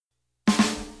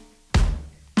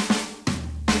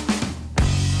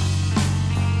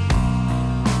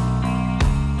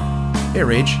Hey,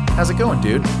 Rach. How's it going,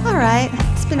 dude? All right.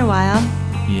 It's been a while.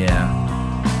 Yeah.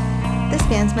 This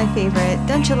band's my favorite.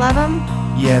 Don't you love them?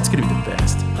 Yeah, it's gonna be the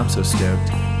best. I'm so stoked.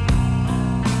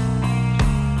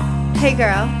 Hey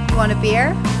girl, you want a beer?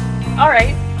 All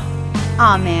right.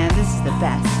 Aw man, this is the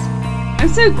best. I'm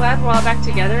so glad we're all back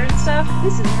together and stuff.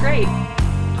 This is great.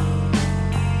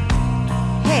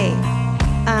 Hey,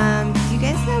 do you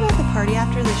guys know about the party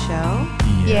after the show?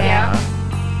 Yeah.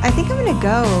 I think I'm gonna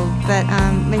go, but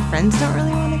my friends don't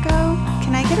really want to go.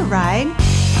 Can I get a ride?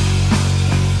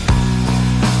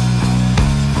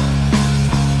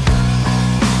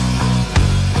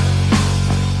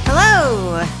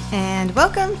 Hello, and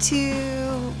welcome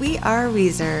to We Are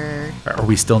Weezer. Are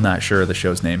we still not sure of the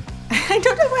show's name? I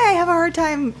don't know why I have a hard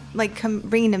time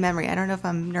bringing to memory. I don't know if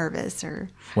I'm nervous or...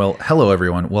 Well, hello,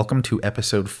 everyone. Welcome to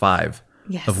episode 5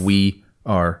 Yes. of We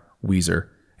Are Weezer,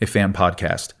 a fan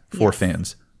podcast for Yes.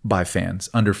 fans, by fans,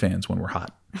 under fans when we're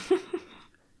hot.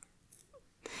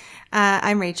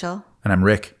 I'm Rachel, And I'm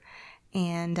Rick.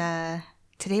 and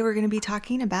today we're going to be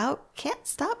talking about Can't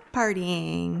Stop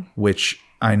Partying. Which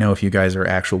I know if you guys are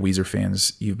actual Weezer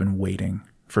fans, you've been waiting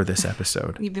for this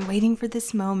episode You've been waiting for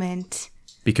this moment.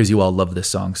 because you all love this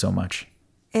song so much.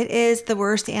 It is the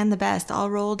worst and the best,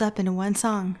 all rolled up into one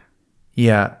song.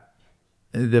 Yeah,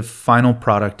 the final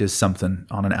product is something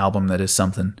on an album that is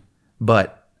something,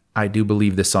 but I do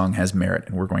believe this song has merit,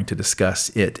 and we're going to discuss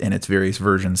it and its various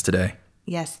versions today.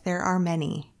 Yes, there are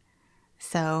many.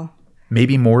 So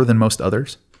Maybe more than most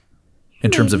others in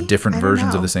terms of Maybe. different I don't versions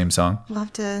of know. the same song.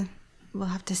 we'll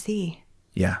have to see.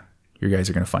 Yeah, you guys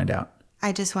are going to find out.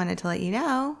 I just wanted to let you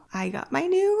know I got my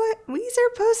new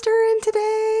Weezer poster in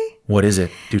today. What is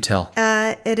it? Do tell.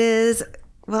 It is,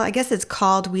 well, I guess it's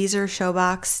called Weezer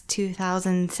Showbox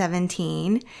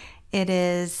 2017. It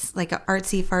is like an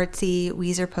artsy-fartsy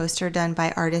Weezer poster done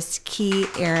by artist Key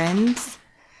Ahrens.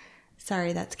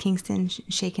 Sorry, that's Kingston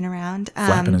shaking around.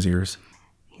 Flapping his ears.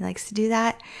 He likes to do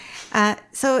that.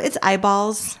 So it's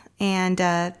eyeballs, and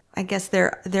I guess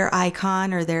their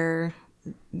icon or their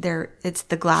it's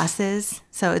the glasses.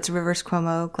 So it's Rivers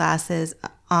Cuomo glasses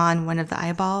on one of the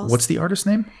eyeballs. What's the artist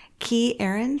name? Key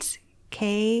Ahrens?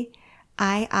 KIIARENS.com,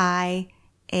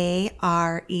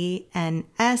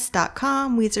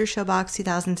 Weezer Showbox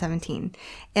 2017.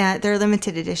 They're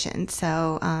limited edition,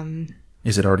 so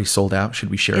Is it already sold out? Should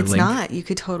we share a it's link? not. You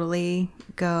could totally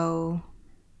go.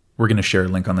 We're going to share a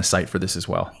link on the site for this as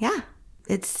well. Yeah,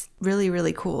 it's really,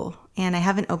 really cool. And I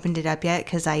haven't opened it up yet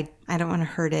because I don't want to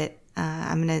hurt it.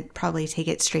 I'm going to probably take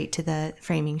it straight to the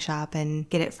framing shop and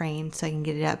get it framed so I can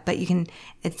get it up. But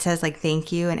it says like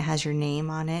thank you, and it has your name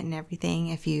on it and everything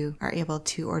if you are able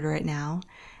to order it now.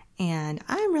 And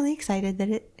I'm really excited that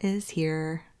it is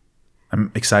here.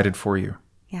 I'm excited for you.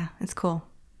 Yeah, it's cool.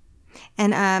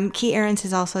 And Key Ahrens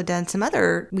has also done some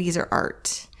other Weezer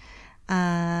art.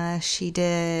 She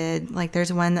did, like,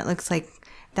 there's one that looks like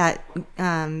that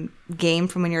game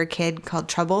from when you were a kid called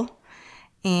Trouble.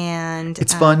 And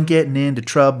It's fun getting into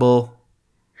trouble.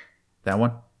 That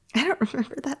one? I don't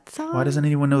remember that song. Why doesn't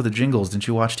anyone know the jingles? Didn't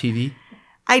you watch TV?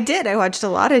 I did. I watched a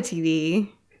lot of TV.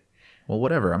 Well,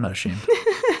 whatever. I'm not ashamed.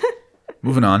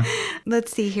 Moving on.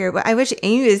 Let's see here. I wish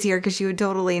Amy was here because she would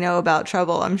totally know about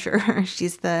Trouble, I'm sure.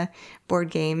 She's the board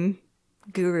game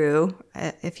guru,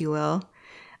 if you will.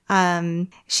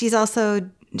 She's also,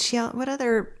 what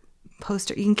other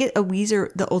poster? You can get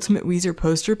the Ultimate Weezer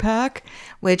poster pack,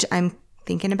 which I'm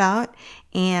thinking about.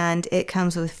 And it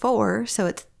comes with 3.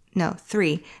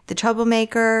 The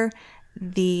Troublemaker,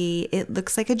 it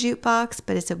looks like a jukebox,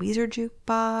 but it's a Weezer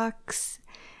jukebox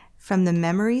from the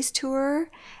Memories tour.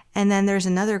 And then there's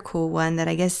another cool one that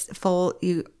I guess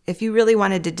if you really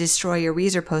wanted to destroy your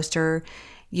Weezer poster,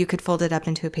 you could fold it up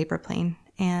into a paper plane.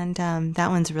 And that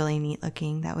one's really neat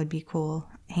looking. That would be cool,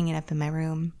 hanging up in my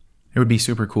room. It would be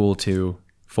super cool to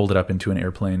fold it up into an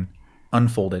airplane,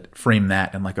 unfold it, frame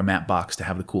that in like a matte box to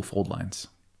have the cool fold lines.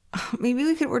 Maybe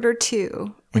we could order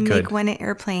 2 and We make could. one an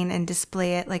airplane and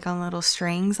display it like on little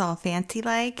strings, all fancy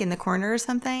like in the corner or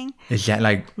something, Is that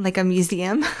like like a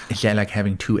museum.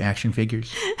 having 2 action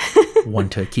figures? One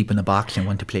to keep in the box and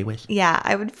one to play with? Yeah,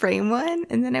 I would frame one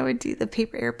and then I would do the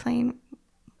paper airplane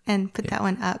and put that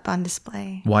one up on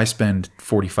display. Why spend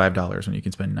 $45 when you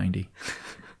can spend $90?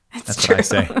 That's true. what I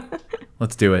say.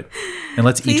 Let's do it. And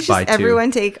let's Please each buy just 2. everyone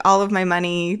take all of my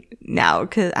money now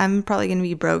because I'm probably going to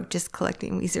be broke just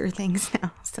collecting Weezer things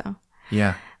now. So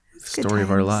Yeah. good Story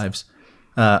of our times.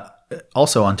 lives.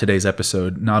 Also on today's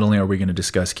episode, not only are we going to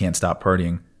discuss Can't Stop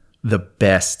Partying, the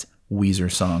best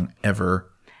Weezer song ever,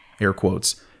 air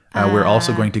quotes, we're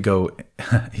also going to go,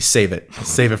 save it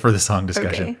for the song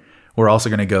discussion. Okay. We're also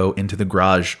going to go into the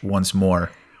garage once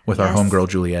more with our Yes. homegirl,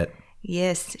 Juliet.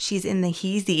 Yes, she's in the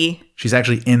Heezy She's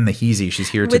actually in the Heezy. She's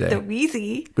here with today. the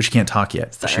Wheezy. But she can't talk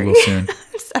yet. But she Sorry. will soon.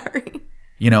 I'm sorry.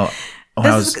 You know,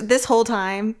 This whole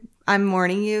time, I'm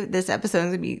warning you, this episode's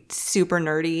going to be super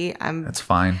nerdy. that's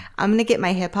fine. I'm going to get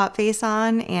my hip hop face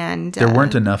on, and There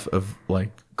weren't enough of like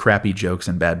crappy jokes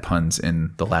and bad puns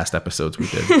in the last episodes we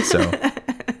did. So,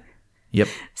 yep.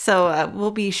 So we'll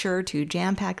be sure to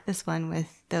jam pack this one with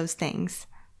those things.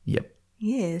 Yep.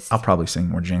 Yes. I'll probably sing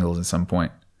more jingles at some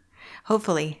point.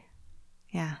 Hopefully.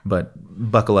 Yeah. But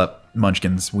buckle up,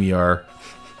 Munchkins. We are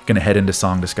going to head into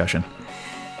song discussion.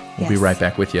 We'll be Yes. right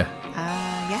back with you.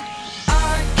 Yeah.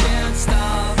 I can't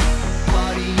stop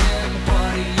partying,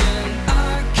 partying.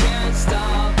 I can't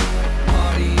stop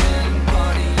partying,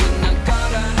 partying. I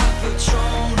gotta have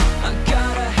Patron, I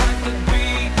gotta have the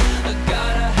beat, I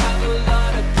gotta have a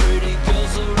lot of pretty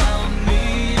girls around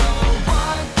me. Oh,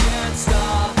 I can't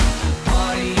stop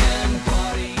partying,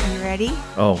 partying. You ready?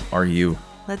 Oh, are you?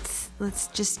 Let's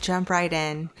just jump right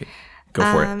in. Go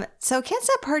for it. So Can't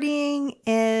Stop Partying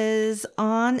is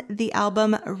on the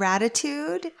album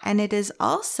Ratitude, and it is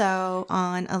also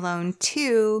on Alone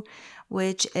 2,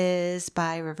 which is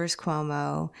by Rivers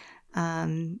Cuomo,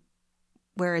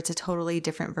 where it's a totally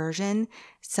different version.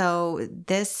 So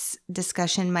this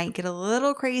discussion might get a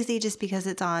little crazy just because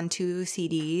it's on 2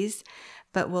 CDs,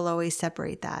 but we'll always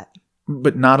separate that.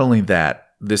 But not only that,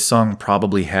 this song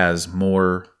probably has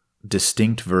more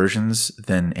distinct versions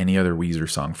than any other Weezer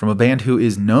song from a band who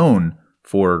is known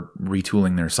for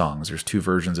retooling their songs. There's 2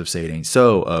 versions of Say It Ain't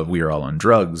So, of We Are All on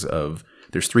Drugs, of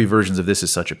there's 3 versions of This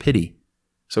Is Such a Pity.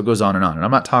 So it goes on. And I'm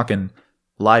not talking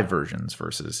live versions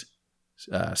versus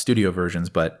studio versions,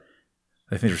 but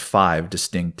I think there's 5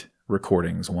 distinct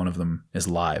recordings. One of them is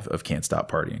live of Can't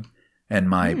Stop Partying. And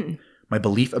my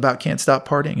belief about Can't Stop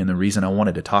Partying, and the reason I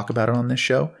wanted to talk about it on this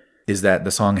show, is that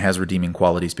the song has redeeming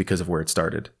qualities because of where it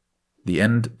started. The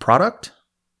end product,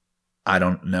 I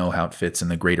don't know how it fits in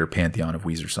the greater pantheon of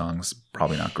Weezer songs.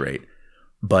 Probably not great.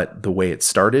 But the way it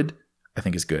started, I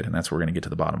think is good. And that's what we're going to get to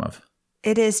the bottom of.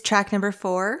 It is track number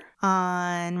 4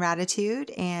 on Ratitude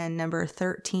and number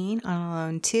 13 on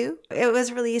Alone 2. It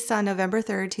was released on November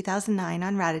 3rd, 2009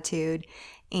 on Ratitude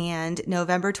and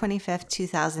November 25th,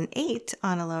 2008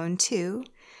 on Alone 2.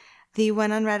 The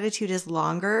one on Ratitude is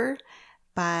longer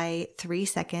by 3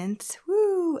 seconds.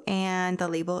 Woo! And the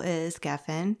label is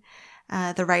Geffen.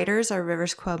 The writers are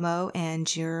Rivers Cuomo and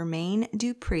Jermaine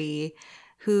Dupri,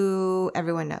 who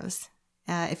everyone knows.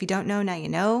 If you don't know, now you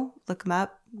know. Look him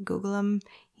up. Google him.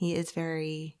 He is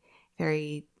very,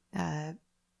 very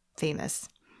famous.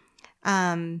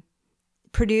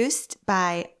 Produced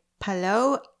by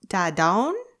Paulo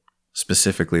Dadon.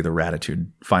 Specifically the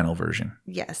Ratitude final version.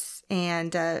 Yes.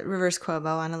 And Rivers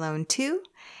Cuomo on Alone 2.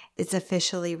 It's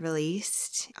officially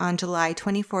released on July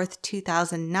 24th,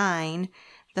 2009.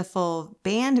 The full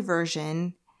band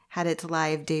version had its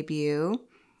live debut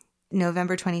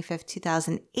November 25th,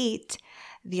 2008.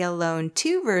 The Alone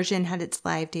 2 version had its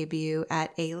live debut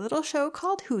at a little show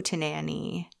called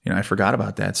Hootenanny. You know, I forgot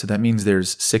about that. So that means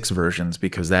there's 6 versions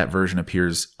because that version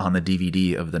appears on the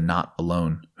DVD of the Not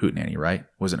Alone Hootenanny, right?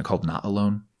 Wasn't it called Not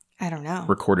Alone? I don't know.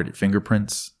 Recorded at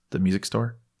Fingerprints, the music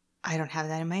store? I don't have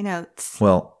that in my notes.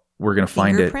 Well, we're going to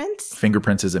find Fingerprints? it.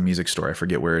 Fingerprints is a music store. I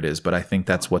forget where it is, but I think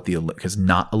that's what because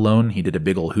Not Alone, he did a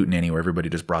big old hootenanny where everybody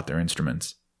just brought their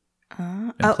instruments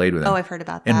and played with them. Oh, I've heard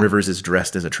about that. And Rivers is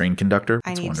dressed as a train conductor.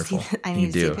 I It's need wonderful. to see. I You need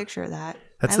to see do. a picture of that.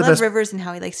 That's I the love best- Rivers and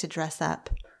how he likes to dress up.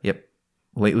 Yep.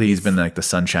 Lately, he's been like the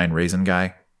sunshine raisin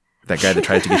guy. That guy that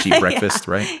tries to get you breakfast,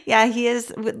 right? Yeah, he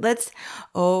is.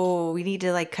 We need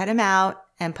to like cut him out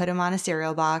and put him on a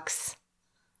cereal box.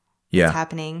 It's Yeah.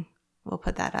 happening. We'll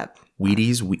put that up.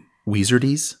 Wheaties,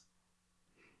 Weezerdies?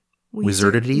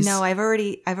 Wizardities? No, I've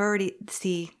already,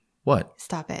 see, What?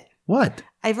 stop it. What?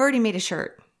 I've already made a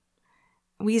shirt.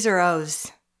 Weezer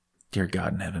O's. Dear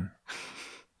God in heaven.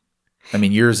 I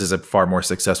mean, yours is a far more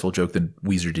successful joke than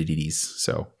Weezerdities,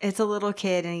 so. It's a little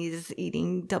kid and he's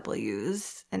eating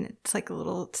W's and it's like a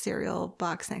little cereal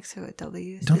box next to it,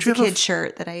 W's. Don't It's you a have a kid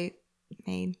shirt that I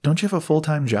made. Don't you have a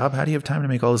full-time job? How do you have time to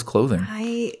make all this clothing?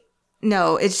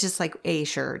 No, it's just like a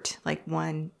shirt, like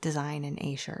one design and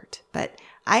a shirt. But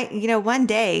one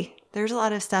day there's a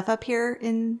lot of stuff up here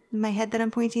in my head that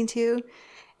I'm pointing to,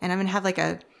 and I'm going to have like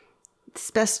a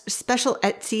special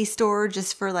Etsy store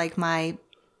just for like my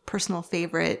personal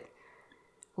favorite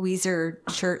Weezer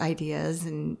shirt ideas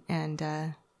and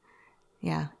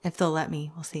yeah, if they'll let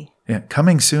me, we'll see. Yeah,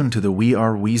 coming soon to the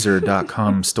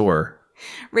weareweezer.com store.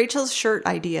 Rachel's shirt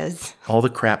ideas. All the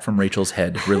crap from Rachel's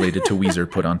head related to Weezer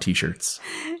put on t-shirts.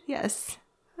 Yes.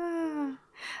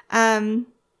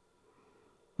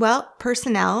 Well,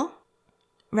 personnel.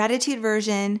 Ratitude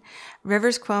version,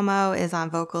 Rivers Cuomo is on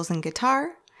vocals and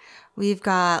guitar. We've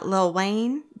got Lil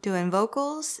Wayne doing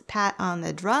vocals, Pat on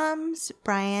the drums,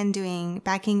 Brian doing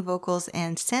backing vocals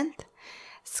and synth,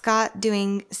 Scott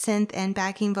doing synth and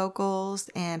backing vocals,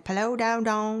 and Palo Down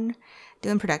Down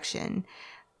doing production.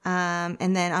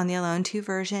 And then on the Alone 2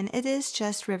 version, it is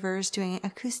just Rivers doing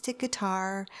acoustic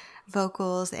guitar,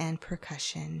 vocals, and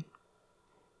percussion.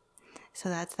 So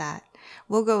that's that.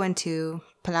 We'll go into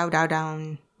Palo Down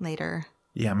Down later.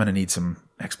 Yeah, I'm going to need some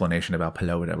explanation about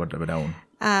Palo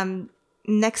Down.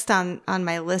 Next on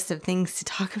my list of things to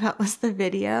talk about was the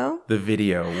video. The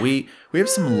video. We have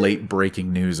some late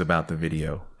breaking news about the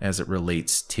video as it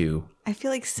relates to I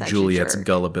feel like such Juliet's a jerk.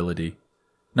 gullibility.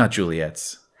 Not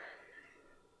Juliet's.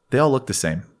 They all look the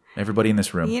same. Everybody in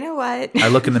this room. You know what? I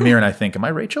look in the mirror and I think, am I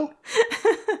Rachel?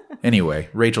 Anyway,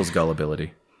 Rachel's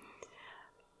gullibility.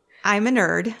 I'm a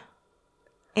nerd.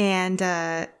 And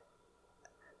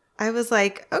I was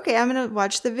like, okay, I'm going to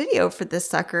watch the video for this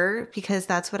sucker because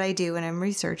that's what I do when I'm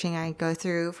researching.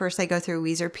 First I go through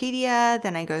Weezerpedia,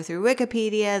 then I go through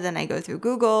Wikipedia, then I go through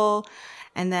Google,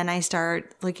 and then I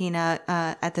start looking at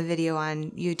the video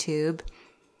on YouTube.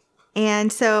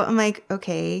 And so I'm like,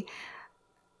 okay,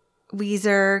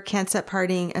 Weezer Can't Stop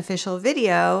Partying official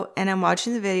video. And I'm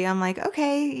watching the video. I'm like,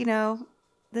 okay,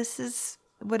 this is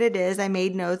what it is. I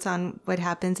made notes on what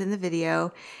happens in the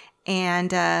video.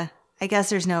 And I guess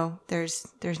there's no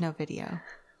video.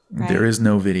 Right? There is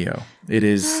no video. It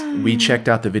is, we checked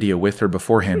out the video with her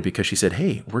beforehand because she said,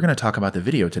 hey, we're going to talk about the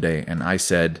video today. And I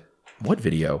said, what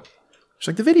video? She's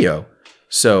like, the video.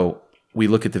 So we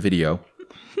look at the video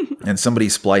and somebody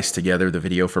spliced together the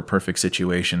video for Perfect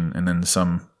Situation and then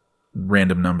some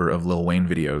random number of Lil Wayne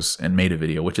videos and made a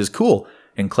video, which is cool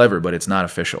and clever, but it's not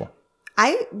official.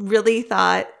 I really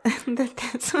thought that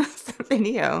this was the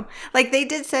video. Like they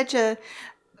did such a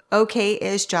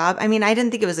okay-ish job. I mean, I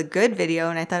didn't think it was a good video,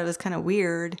 and I thought it was kind of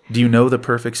weird. Do you know the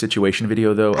Perfect Situation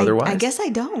video, though, otherwise? I guess I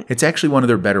don't. It's actually one of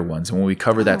their better ones. And when we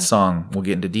cover that song, we'll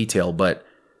get into detail. But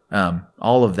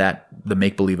all of that, the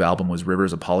Make Believe album, was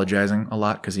Rivers apologizing a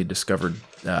lot because he discovered,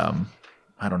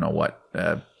 I don't know what,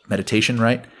 meditation,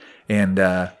 right? And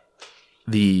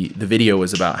the video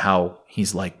was about how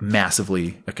he's like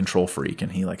massively a control freak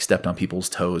and he like stepped on people's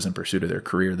toes in pursuit of their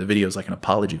career. The video is like an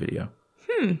apology video.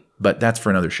 But that's for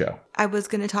another show. I was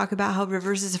going to talk about how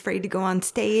Rivers is afraid to go on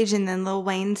stage, and then Lil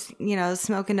Wayne's,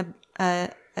 smoking a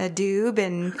doob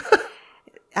and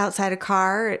outside a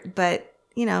car. But,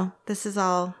 this is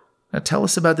all. Now tell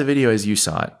us about the video as you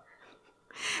saw it.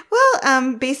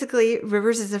 Well, basically,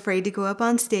 Rivers is afraid to go up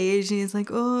on stage, and he's like,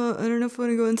 oh, I don't know if I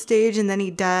want to go on stage. And then he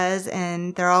does,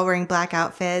 and they're all wearing black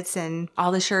outfits, and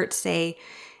all the shirts say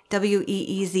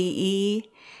WEEZE.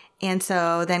 And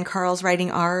so then Carl's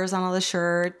writing R's on all the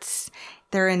shirts.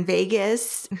 They're in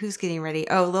Vegas. Who's getting ready?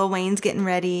 Oh, Lil Wayne's getting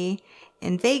ready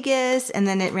in Vegas. And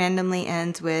then it randomly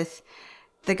ends with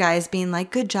the guys being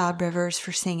like, good job, Rivers,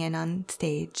 for singing on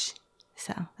stage.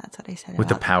 So that's what I said. With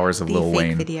the powers of the Lil fake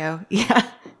Wayne. video. Yeah.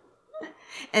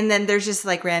 And then there's just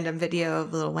like random video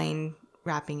of Lil Wayne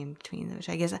rapping in between, which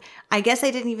I guess I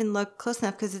didn't even look close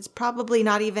enough because it's probably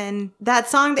not even that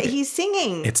song that he's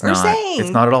singing It's or not. saying. It's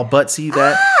not at all. But see,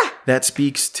 that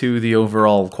speaks to the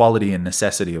overall quality and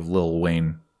necessity of Lil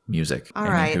Wayne music. All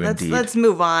And right, who indeed- let's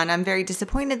move on. I'm very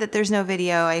disappointed that there's no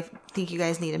video. I think you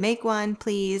guys need to make one,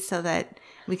 please, so that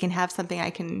we can have something I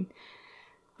can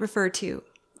refer to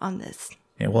on this.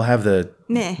 Yeah, we'll have the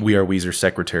Meh. We Are Weezer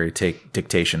secretary take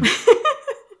dictation.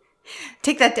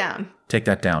 Take that down. Take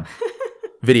that down.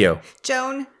 Video.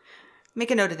 Joan,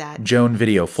 make a note of that. Joan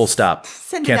video. Full stop.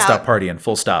 Send it Can't stop out. partying.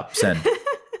 Full stop. Send.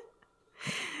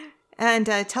 And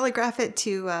telegraph it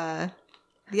to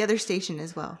the other station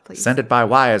as well, please. Send it by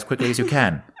wire as quickly as you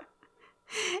can.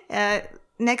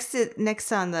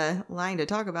 Next on the line to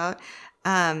talk about,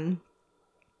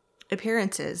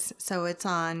 appearances. So it's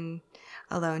on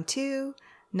Alone 2,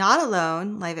 Not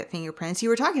Alone, live at Fingerprints. You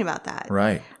were talking about that.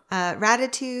 Right.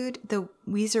 Ratitude, the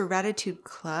Weezer Ratitude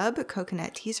Club,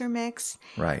 Coconut Teaser Mix,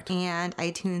 Right. and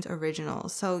iTunes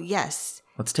Originals. So yes,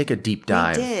 Let's take a deep they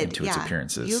dive did. into its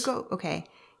appearances. You go. Okay,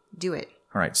 do it.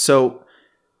 All right. So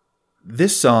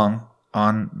this song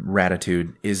on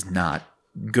Ratitude is not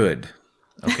good.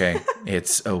 Okay.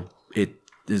 It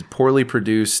is poorly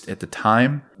produced at the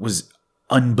time, was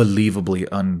unbelievably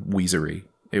un-Weezery.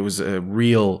 It was a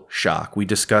real shock. We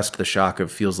discussed the shock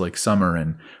of Feels Like Summer,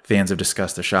 and fans have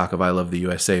discussed the shock of I Love the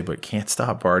USA, but Can't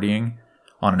Stop Partying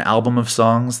on an album of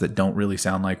songs that don't really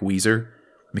sound like Weezer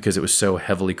because it was so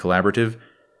heavily collaborative.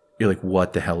 You're like,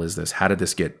 what the hell is this? How did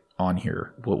this get on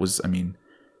here?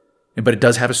 But it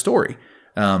does have a story.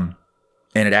 And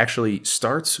it actually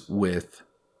starts with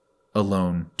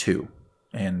Alone 2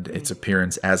 and its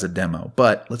appearance as a demo.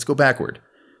 But let's go backward.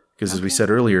 Because as we said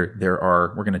earlier,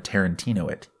 we're going to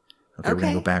Tarantino it. Okay, we're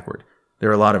going to go backward. There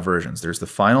are a lot of versions. There's the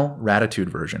final Ratitude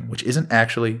version, which isn't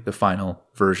actually the final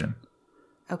version.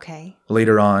 Okay.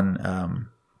 Later on,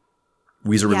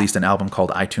 Weezer released an album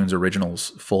called iTunes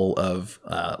Originals, full of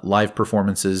live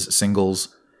performances,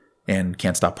 singles, and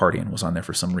Can't Stop Partying was on there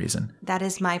for some reason. That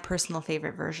is my personal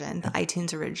favorite version, the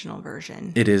iTunes original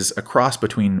version. It is a cross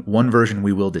between one version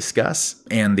we will discuss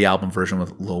and the album version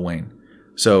with Lil Wayne.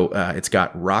 So it's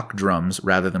got rock drums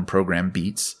rather than programmed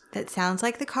beats. That sounds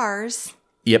like the Cars.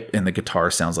 Yep, and the guitar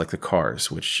sounds like the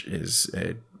Cars, which is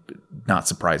not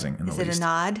surprising in the least. Is it a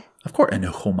nod? Of course, and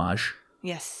a homage,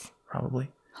 Yes,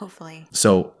 probably. hopefully.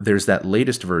 So there's that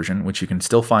latest version, which you can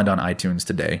still find on iTunes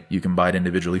today. You can buy it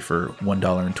individually for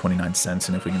 $1.29,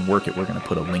 and if we can work it, we're going to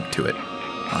put a link to it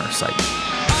on our site. I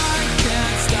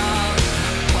can't stop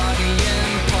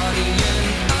partying,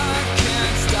 partying. I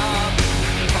can't stop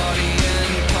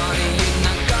partying, partying.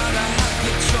 I gotta have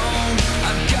Patron.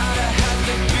 I gotta have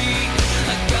the beat.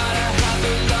 I gotta have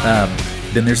the love.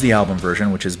 Then there's the album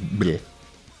version, which is bleh.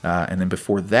 And then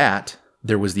before that,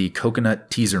 there was the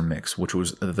Coconut Teaser Mix, which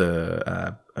was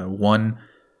the one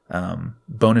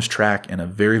bonus track and a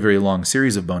very, very long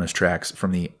series of bonus tracks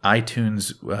from the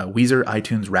Weezer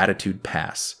iTunes Ratitude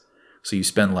Pass. So you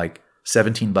spend like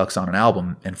 $17 on an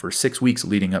album, and for 6 weeks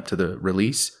leading up to the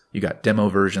release, you got demo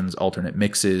versions, alternate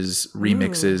mixes,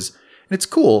 remixes. And it's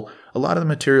cool. A lot of the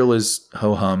material is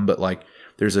ho-hum, but like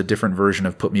there's a different version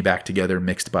of Put Me Back Together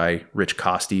mixed by Rich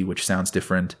Costi, which sounds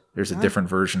different. There's a different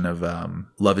version of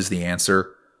Love Is the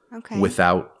Answer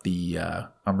without the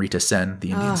Amrita Sen,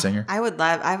 the Indian singer. I would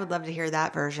love to hear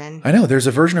that version. I know. There's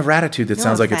a version of Ratitude that No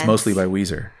sounds like it's offense. mostly by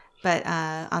Weezer. But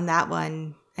on that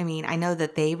one, I mean, I know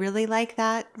that they really like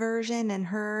that version and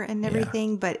her and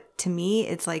everything, but to me,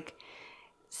 it's like,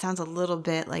 sounds a little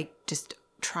bit like just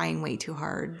trying way too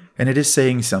hard. And it is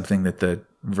saying something that the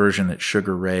version that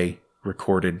Sugar Ray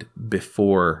recorded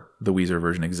before the Weezer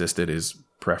version existed is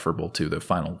preferable to the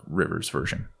final Rivers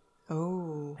version.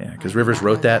 Oh. Yeah, because Rivers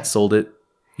wrote that, sold it.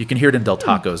 You can hear it in Del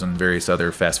Tacos and various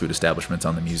other fast food establishments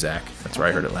on the Muzak. That's where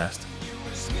I heard it last.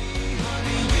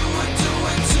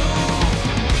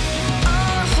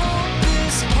 I hope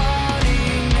this party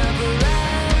never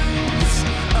ends.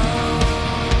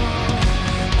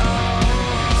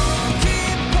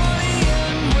 Keep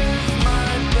partying with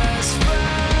my best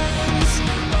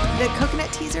friends. The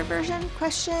Coconut Teaser version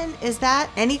question, is that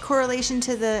any correlation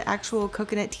to the actual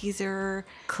Coconut Teaser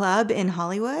Club in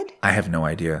Hollywood? I have no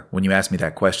idea. When you asked me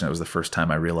that question, it was the first time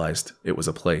I realized it was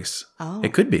a place. Oh.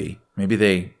 It could be. Maybe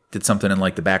they did something in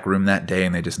like the back room that day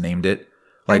and they just named it.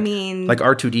 Like, I mean, like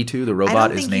R2D2, the I robot,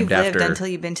 don't is think named you've lived after. until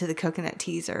you've been to the Coconut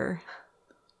Teaser.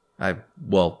 I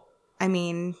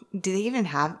mean, do they even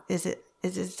have? Is it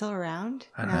still around?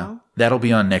 don't know. That'll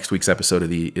be on next week's episode of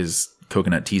the Is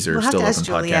Coconut Teaser We'll have Still to Open ask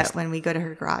Juliet podcast. when we go to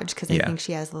her garage because I Yeah. think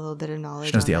she has a little bit of knowledge.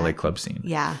 She knows on the LA that. club scene.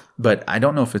 Yeah. But I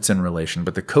don't know if it's in relation,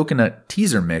 but the Coconut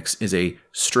Teaser Mix is a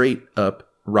straight up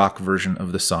rock version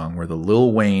of the song where the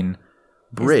Lil Wayne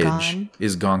bridge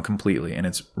is gone completely. And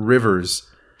it's Rivers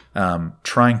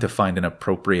trying to find an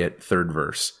appropriate third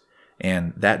verse.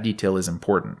 And that detail is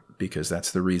important because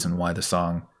that's the reason why the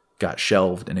song got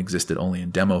shelved and existed only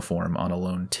in demo form on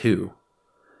Alone 2.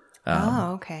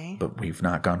 Okay. But we've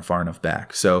not gone far enough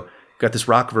back. So got this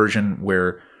rock version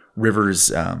where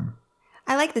Rivers... I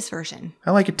like this version.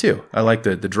 I like it too. I like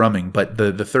the drumming, but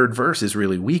the third verse is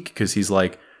really weak because he's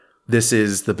like, this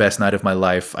is the best night of my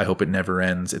life. I hope it never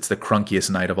ends. It's the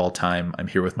crunkiest night of all time. I'm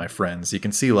here with my friends. You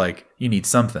can see like you need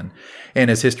something.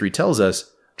 And as history tells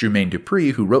us, Jermaine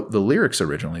Dupri, who wrote the lyrics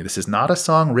originally, this is not a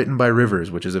song written by Rivers,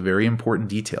 which is a very important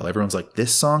detail. Everyone's like,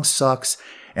 this song sucks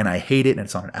and I hate it and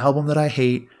it's on an album that I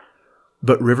hate.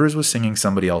 But Rivers was singing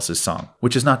somebody else's song,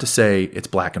 which is not to say it's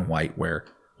black and white where,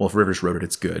 well, if Rivers wrote it,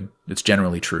 it's good. It's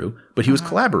generally true. But he was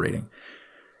collaborating.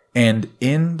 And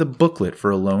in the booklet for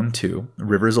Alone 2,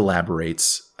 Rivers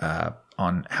elaborates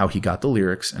on how he got the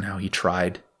lyrics and how he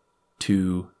tried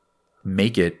to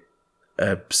make it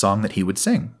a song that he would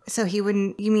sing. So he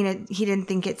wouldn't, you mean it, he didn't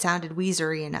think it sounded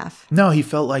Weezer-y enough? No, he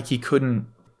felt like he couldn't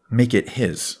make it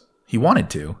his. He wanted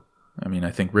to. I mean,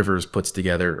 I think Rivers puts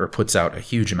out a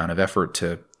huge amount of effort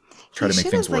to try to make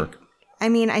things work. I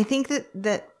mean, I think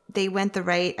that they went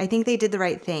I think they did the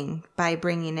right thing by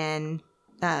bringing in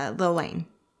Lil Wayne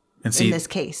And see, in this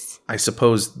case. I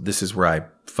suppose this is where I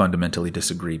fundamentally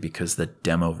disagree because the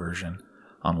demo version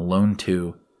on Alone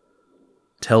 2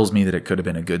 tells me that it could have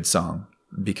been a good song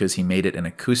because he made it an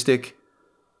acoustic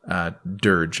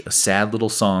Dirge, a sad little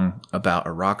song about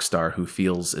a rock star who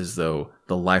feels as though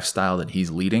the lifestyle that he's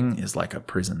leading is like a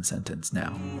prison sentence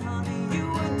now.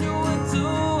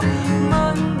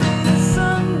 Monday to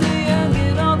Sunday, I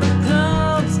get all the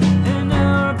clubs, and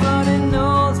everybody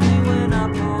knows me when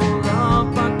I pull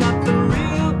up. I got the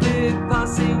real big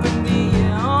posse with me,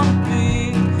 yeah, I'm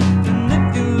big. And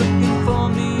if you're looking for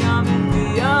me, I'm in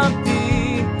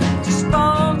VIP. Just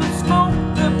follow the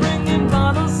smoke, they're bringing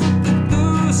bottles of the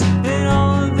goose, and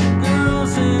all of the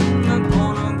girls in the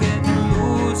corner getting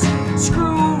loose.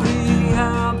 Screw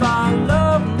rehab, I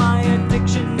love my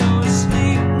addiction. No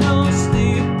sleep, no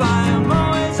sleep. I am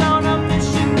always on a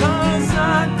mission 'cause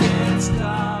I can't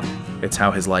stop. It's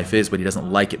how his life is, but he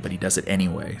doesn't like it, but he does it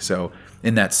anyway. So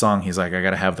in that song, he's like, I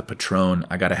got to have the Patron,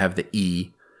 I got to have the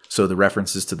E. So the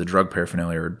references to the drug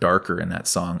paraphernalia are darker in that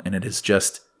song, and it is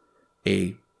just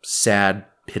a sad,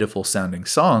 pitiful sounding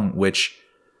song, which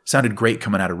sounded great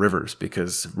coming out of Rivers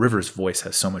because Rivers' voice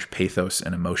has so much pathos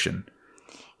and emotion.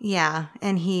 Yeah,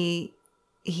 and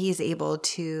he's able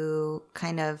to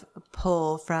kind of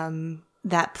pull from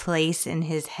that place in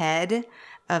his head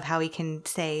of how he can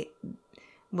say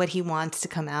what he wants to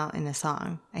come out in a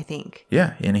song, I think.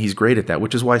 Yeah, and he's great at that,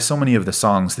 which is why so many of the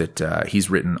songs that he's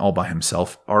written all by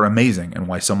himself are amazing and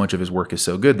why so much of his work is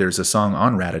so good. There's a song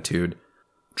on Ratitude,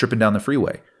 Trippin' Down the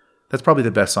Freeway. That's probably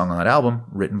the best song on that album,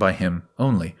 written by him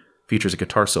only. Features a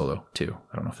guitar solo, too.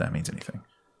 I don't know if that means anything.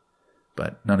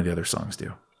 But none of the other songs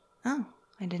do. Oh,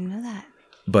 I didn't know that.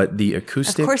 But the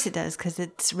acoustic... Of course it does, because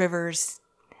it's Rivers.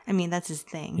 I mean, that's his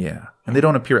thing. Yeah. And they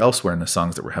don't appear elsewhere in the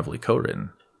songs that were heavily co-written.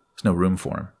 There's no room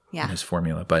for him Yeah. in his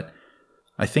formula. But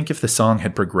I think if the song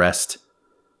had progressed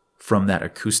from that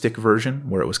acoustic version,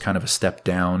 where it was kind of a step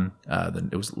down,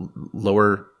 it was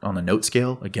lower on the note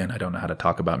scale. Again, I don't know how to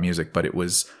talk about music, but it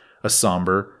was a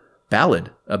somber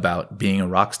ballad about being a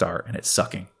rock star and it's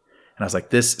sucking. And I was like,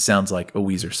 this sounds like a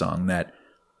Weezer song that...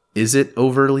 Is it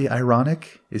overly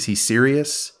ironic? Is he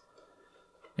serious?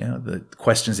 You know, the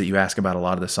questions that you ask about a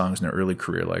lot of the songs in their early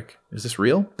career, like, is this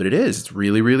real? But it is. It's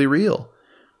really, really real.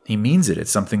 He means it. It's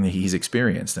something that he's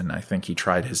experienced. And I think he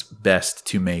tried his best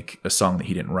to make a song that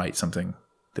he didn't write something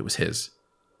that was his.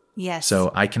 Yes.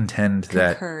 So I contend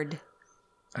Concurred.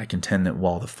 that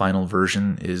while the final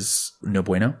version is no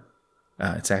bueno,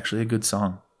 it's actually a good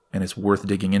song and it's worth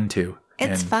digging into.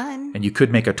 It's fun. And you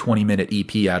could make a 20-minute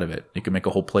EP out of it. You could make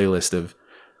a whole playlist of...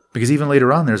 Because even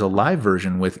later on, there's a live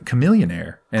version with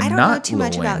Chameleonaire and I don't not know too Lil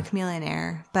much Wayne. about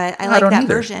Chameleonaire, but I I like don't that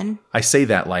either. version. I say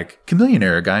that like,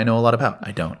 Chameleonaire, a guy I know a lot about.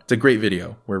 I don't. It's a great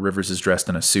video where Rivers is dressed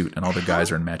in a suit and all the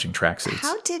guys are in matching tracksuits.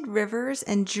 How did Rivers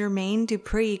and Jermaine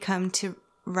Dupri come to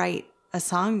write a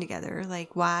song together?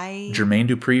 Like, why? Jermaine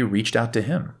Dupri reached out to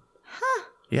him. Huh.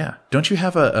 Yeah. Don't you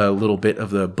have a little bit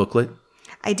of the booklet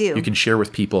I do. you can share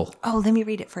with people? Oh, let me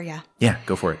read it for you. Yeah,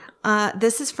 go for it.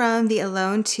 This is from the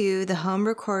Alone to the Home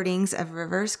recordings of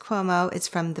Rivers Cuomo. It's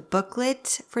from the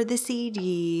booklet for the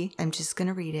CD. I'm just going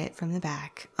to read it from the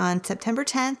back. On September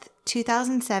 10th,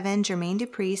 2007, Jermaine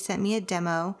Dupri sent me a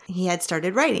demo he had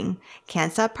started writing,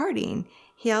 Can't Stop Partying.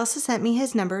 He also sent me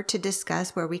his number to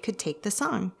discuss where we could take the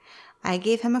song. I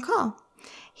gave him a call.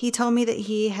 He told me that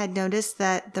he had noticed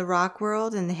that the rock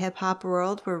world and the hip-hop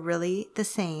world were really the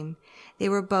same. They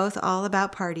were both all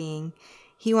about partying.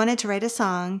 He wanted to write a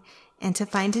song and to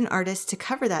find an artist to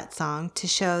cover that song to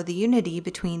show the unity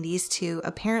between these two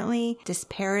apparently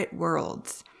disparate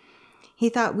worlds. He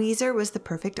thought Weezer was the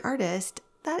perfect artist.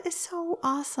 That is so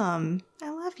awesome. I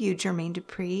love you, Jermaine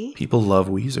Dupri. People love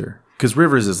Weezer. Because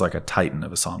Rivers is like a titan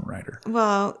of a songwriter.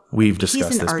 Well, We've discussed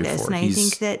he's an this artist, before. and I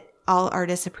think that all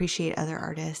artists appreciate other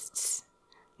artists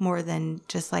more than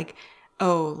just like,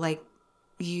 oh, like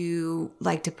you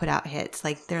like to put out hits.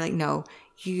 Like they're like, no,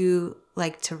 you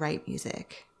like to write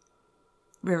music.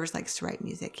 Rivers likes to write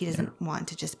music. He doesn't want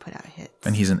to just put out hits.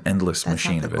 And he's an endless That's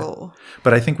machine not of the it. goal.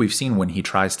 But I think we've seen when he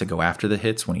tries to go after the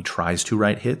hits, when he tries to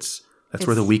write hits, that's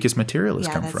where the It's- weakest material has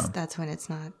Yeah, come that's from. that's when it's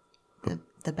not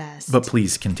the best. But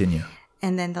please continue.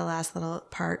 And then the last little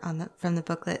part from the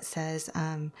booklet says,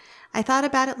 I thought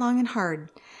about it long and hard.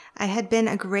 I had been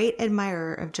a great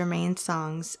admirer of Jermaine's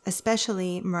songs,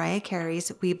 especially Mariah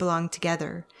Carey's We Belong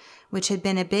Together, which had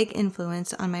been a big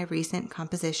influence on my recent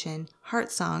composition,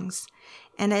 Heart Songs.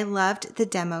 And I loved the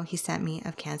demo he sent me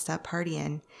of Can't Stop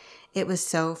Partying. It was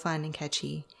so fun and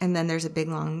catchy. And then there's a big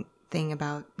long thing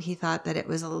about he thought that it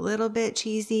was a little bit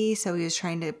cheesy, so he was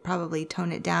trying to probably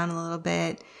tone it down a little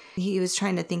bit. He was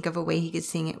trying to think of a way he could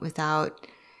sing it without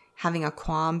having a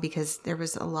qualm, because there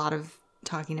was a lot of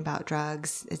talking about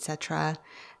drugs, etc.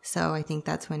 So I think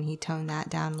that's when he toned that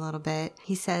down a little bit.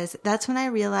 He says, "That's when I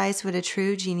realized what a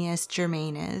true genius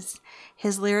Jermaine is.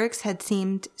 His lyrics had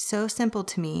seemed so simple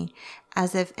to me,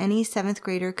 as if any 7th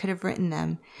grader could have written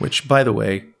them. Which, by the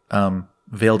way,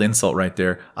 veiled insult right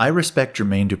there. I respect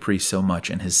Jermaine Dupri so much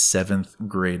and his 7th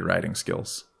grade writing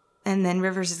skills. And then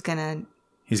Rivers is going to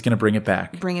He's going to bring it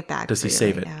back. bring it back. Does for he you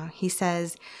save right it? now. He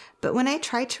says, "But when I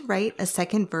tried to write a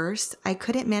second verse, I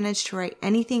couldn't manage to write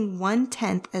anything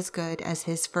 1/10 as good as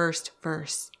his first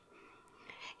verse.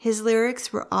 His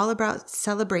lyrics were all about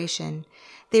celebration.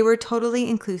 They were totally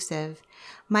inclusive.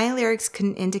 My lyrics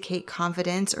couldn't indicate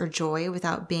confidence or joy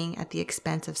without being at the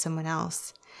expense of someone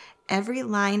else. Every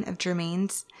line of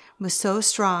Jermaine's was so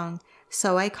strong,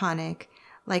 so iconic,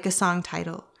 like a song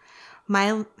title.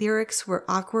 My lyrics were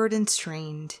awkward and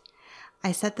strained.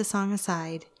 I set the song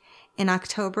aside. In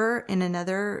October, in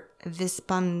another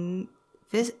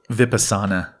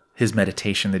Vipassana, his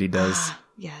meditation that he does.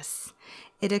 Yes.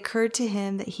 It occurred to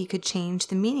him that he could change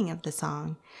the meaning of the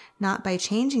song, not by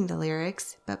changing the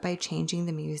lyrics, but by changing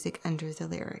the music under the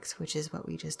lyrics, which is what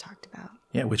we just talked about."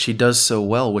 Yeah, which he does so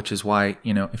well, which is why,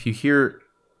 if you hear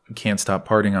Can't Stop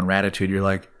Partying on Ratitude, you're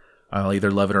like, I'll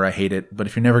either love it or I hate it. But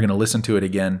if you're never going to listen to it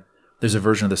again, there's a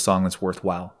version of the song that's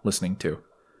worthwhile listening to.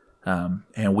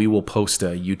 And we will post a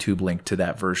YouTube link to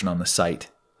that version on the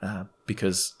site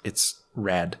because it's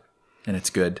rad and it's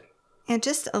good. And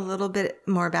just a little bit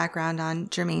more background on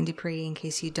Jermaine Dupri in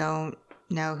case you don't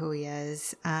know who he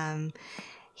is.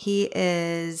 He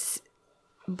is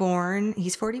born,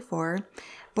 he's 44,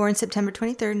 born September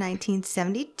 23rd,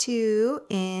 1972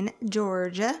 in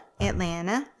Georgia,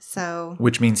 Atlanta. So,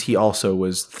 Which means he also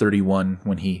was 31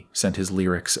 when he sent his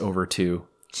lyrics over to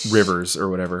Rivers or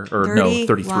whatever. Or 31. no,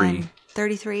 33.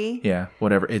 33? Yeah,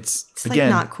 whatever. It's Like again,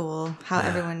 not cool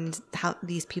how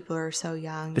these people are so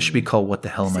young. this should be called What the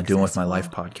Hell Am I Doing with My Life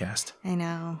successful. podcast. I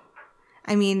know.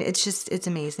 I mean, it's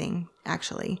amazing,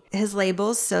 actually. His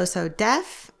labels, So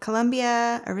Def,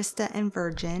 Columbia, Arista, and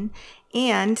Virgin.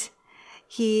 And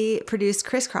he produced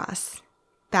Crisscross,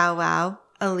 Bow Wow,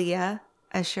 Aaliyah,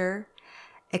 Usher,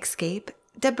 Escape,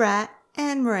 Debrat,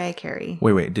 and Mariah Carey.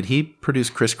 Wait. Did he produce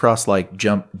Crisscross like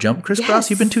Jump Crisscross? Yes.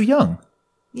 You've been too young.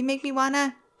 You make me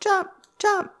wanna jump.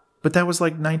 But that was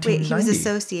like 1990. Wait, he was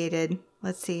associated.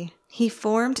 Let's see. He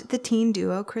formed the teen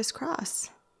duo Crisscross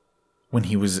When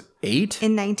he was 8?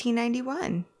 in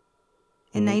 1991.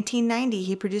 In 1990,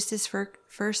 he produced his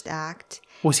first act.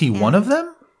 Was he one of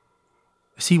them?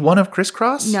 Is he one of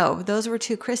Crisscross? No, those were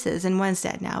 2 Chris's, and one's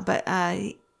dead now, but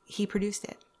he produced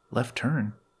it. Left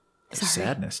Turn. Sorry.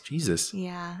 Sadness. Jesus.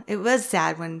 Yeah, it was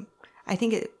sad when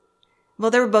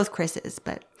well, they were both Chris's,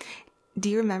 but do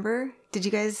you remember? Did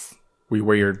you guys? Where you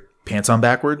wear your pants on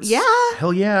backwards? Yeah.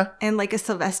 Hell yeah. And like a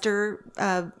Sylvester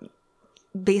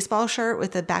baseball shirt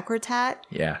with a backwards hat.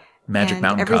 Yeah. Magic And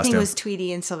Mountain everything costume. was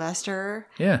Tweety and Sylvester.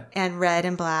 Yeah. And red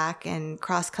and black and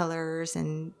cross colors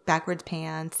and backwards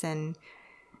pants and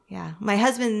yeah. My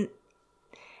husband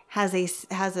has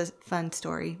a fun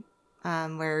story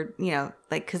where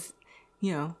because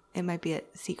it might be a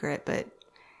secret, but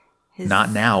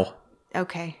Not now.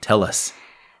 Okay. Tell us.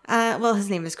 Well, his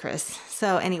name is Chris.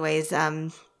 So, anyways,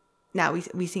 now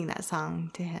we sing that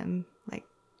song to him. Like,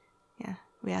 yeah,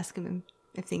 we ask him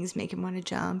if things make him want to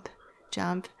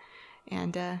jump,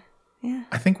 and yeah.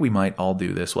 I think we might all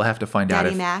do this. We'll have to find out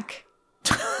Daddy if Mac.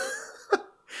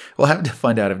 we'll have to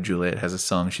find out if Juliet has a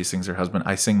song she sings her husband.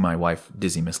 I sing my wife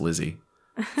Dizzy Miss Lizzy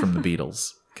from the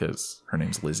Beatles because her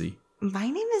name's Lizzie. My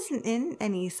name isn't in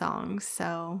any songs,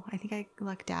 so I think I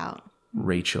lucked out.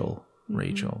 Rachel.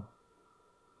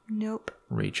 Nope.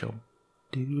 No,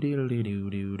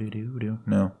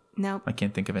 Nope. I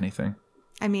can't think of anything.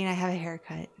 I mean, I have a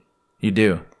haircut. You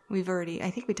do. We've already. I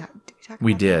think we talked. Did we talk?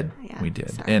 We about did. that? Yeah, We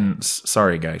did. sorry. And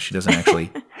sorry, guys, she doesn't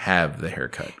actually have the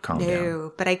haircut. Calm down.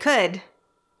 No, but I could.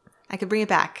 I could bring it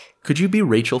back. Could you be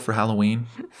Rachel for Halloween?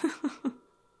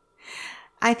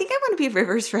 I think I want to be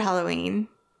Rivers for Halloween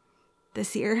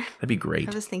this year. That'd be great.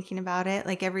 I was thinking about it,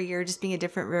 like every year just being a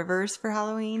different Rivers for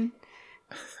Halloween.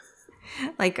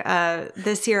 Like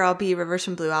this year I'll be Rivers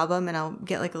from Blue Album and I'll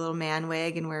get like a little man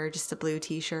wig and wear just a blue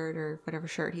t-shirt or whatever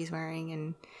shirt he's wearing.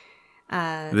 And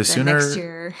then next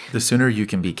year, the sooner you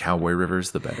can be Cowboy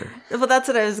Rivers, the better. well, that's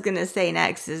what I was going to say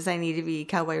next is I need to be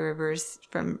Cowboy Rivers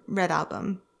from Red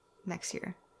Album next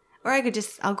year. Or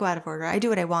I'll go out of order. I do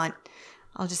what I want.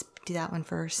 I'll just do that one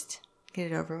first. Get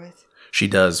it over with. She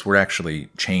does. We're actually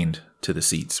chained to the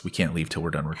seats. We can't leave till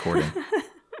we're done recording.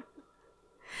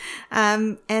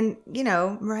 And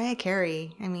Mariah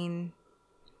Carey, I mean,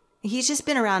 he's just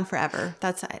been around forever.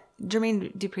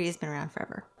 Jermaine Dupri has been around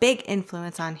forever. Big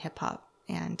influence on hip hop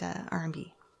and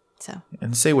R&B. So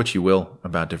And say what you will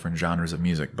about different genres of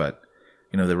music, but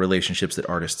the relationships that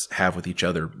artists have with each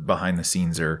other behind the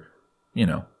scenes are,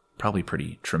 probably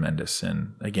pretty tremendous.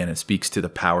 And again, it speaks to the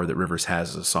power that Rivers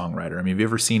has as a songwriter. I mean, have you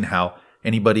ever seen how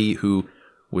anybody who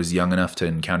was young enough to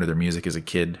encounter their music as a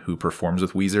kid who performs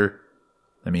with Weezer?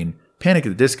 I mean, Panic at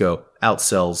the Disco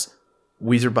outsells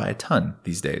Weezer by a ton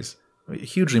these days.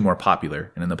 Hugely more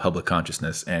popular and in the public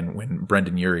consciousness. And when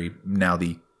Brendan Urie, now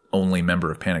the only member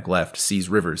of Panic left, sees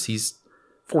Rivers, he's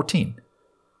 14.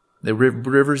 The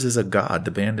Rivers is a god.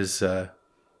 The band is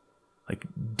like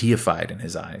deified in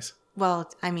his eyes.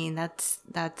 well, I mean that's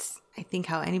I think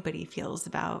how anybody feels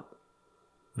about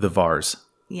The Vars.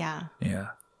 yeah Yeah,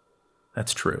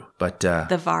 that's true. But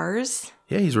the Vars.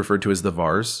 yeah, he's referred to as the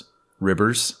Vars.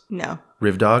 Rivers. No,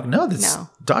 Rivdog. No, that's No.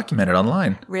 documented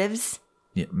online. Rivs.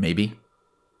 Yeah, maybe.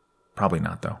 Probably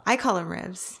not, though. I call him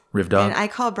Rivs. Rivdog. And I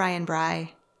call Brian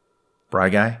Bry. Bry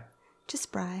guy.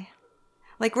 Just Bry.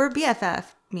 Like we're BFF,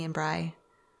 me and Bry.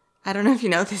 I don't know if you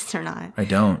know this or not. I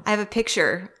don't. I have a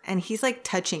picture and he's like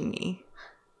touching me.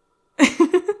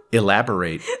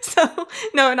 Elaborate, So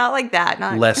no, not like that.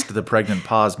 Not lest the pregnant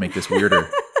pause make this weirder.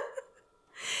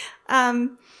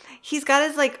 He's got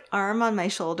his like arm on my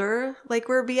shoulder, like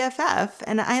we're BFF,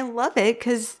 and I love it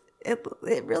because it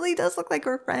really does look like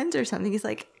we're friends or something. He's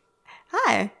like,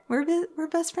 "Hi, we're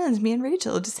best friends, me and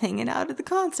Rachel, just hanging out at the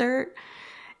concert."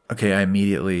 Okay, I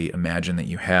immediately imagine that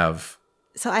you have.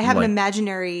 So I have Like- an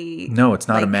imaginary. No, it's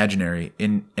not like- imaginary.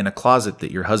 In a closet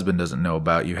that your husband doesn't know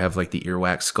about, you have like the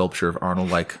earwax sculpture of Arnold,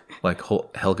 like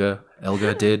Helga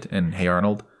did in Hey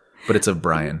Arnold, but it's of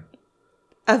Brian.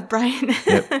 of Brian.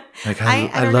 Yep. Like I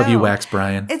don't love you, know. Wax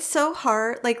Brian. It's so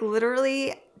hard, like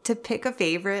literally to pick a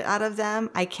favorite out of them.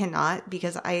 I cannot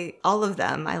because all of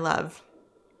them I love.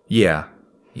 Yeah.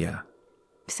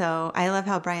 So I love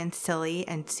how Brian's silly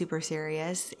and super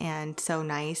serious and so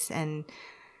nice, and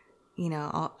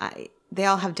they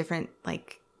all have different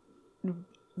like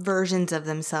versions of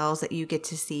themselves that you get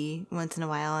to see once in a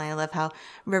while. And I love how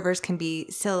Rivers can be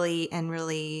silly and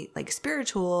really like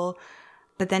spiritual,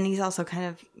 but then he's also kind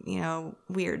of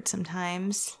weird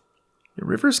sometimes.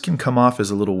 Rivers can come off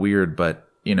as a little weird, but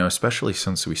especially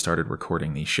since we started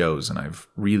recording these shows and I've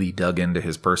really dug into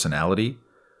his personality,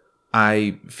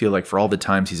 I feel like for all the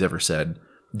times he's ever said,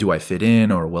 do I fit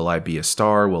in or will I be a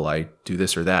star? Will I do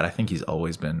this or that? I think he's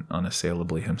always been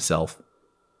unassailably himself.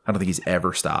 I don't think he's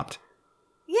ever stopped.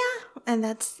 Yeah, and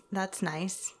that's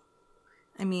nice.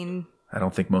 I mean, I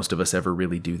don't think most of us ever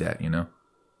really do that,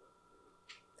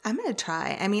 I'm going to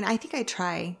try. I mean, I think I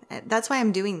try. That's why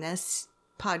I'm doing this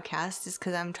podcast, is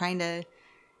because I'm trying to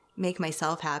make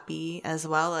myself happy as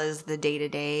well as the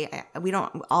day-to-day. We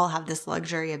don't all have this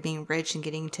luxury of being rich and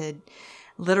getting to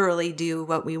literally do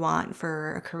what we want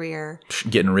for a career.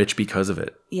 Getting rich because of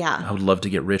it. Yeah. I would love to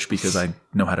get rich because I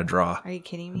know how to draw. Are you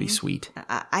kidding me? It'd be sweet.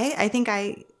 I think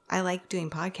I like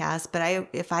doing podcasts, but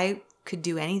if I could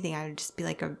do anything, I would just be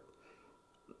like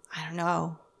I don't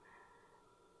know,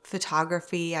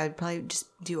 photography. I would probably just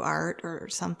do art or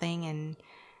something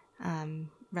and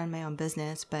run my own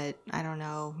business, but I don't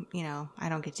know, I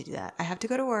don't get to do that. I have to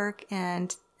go to work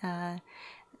and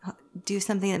do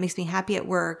something that makes me happy at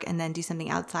work and then do something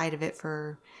outside of it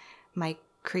for my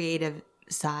creative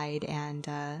side. And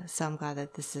so I'm glad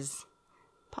that this is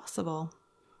possible.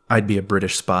 I'd be a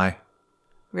British spy.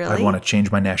 Really? I'd want to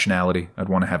change my nationality. I'd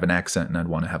want to have an accent and I'd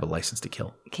want to have a license to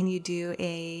kill. Can you do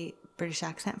a British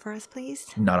accent for us, please?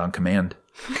 Not on command.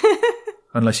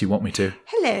 Unless you want me to.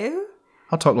 Hello.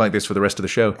 I'll talk like this for the rest of the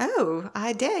show. Oh,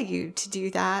 I dare you to do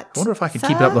that. I wonder if I can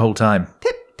keep it up the whole time.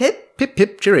 Pip, pip. Pip,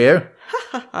 pip, cheerio.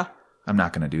 I'm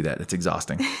not going to do that. It's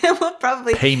exhausting. Well,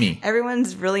 probably. Pay me.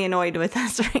 Everyone's really annoyed with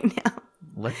us right now.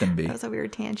 Let them be. That was a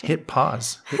weird tangent. Hit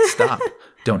pause. Hit stop.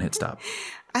 Don't hit stop.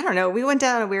 I don't know. We went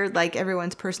down a weird, like,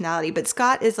 everyone's personality, but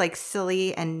Scott is like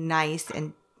silly and nice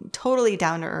and totally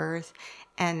down to earth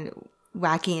and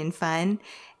wacky and fun.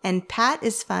 And Pat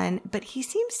is fun, but he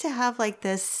seems to have like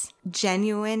this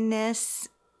genuineness,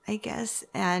 I guess.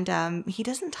 And he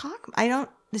doesn't talk. I don't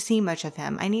see much of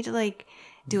him. I need to like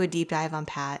do a deep dive on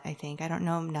Pat, I think. I don't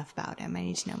know enough about him. I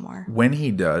need to know more. When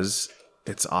he does,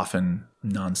 it's often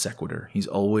non sequitur. He's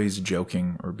always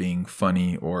joking or being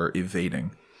funny or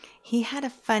evading. He had a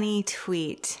funny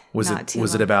tweet. Was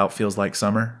it about Feels Like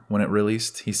Summer when it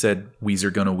released? He said,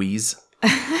 Weezer gonna wheeze.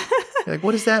 Like,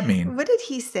 what does that mean? What did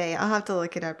he say? I'll have to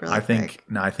look it up really quick.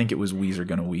 I think it was Weezer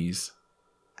gonna wheeze.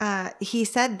 He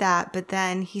said that, but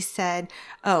then he said,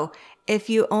 oh, if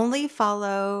you only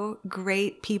follow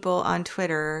great people on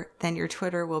Twitter, then your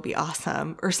Twitter will be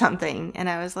awesome or something. And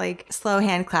I was like, slow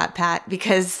hand clap, Pat,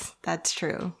 because that's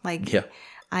true. Like, Yeah.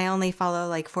 I only follow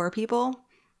like 4 people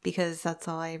because that's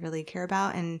all I really care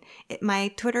about. And my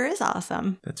Twitter is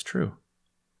awesome. That's true.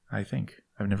 I think.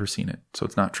 I've never seen it, so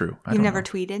it's not true. You've never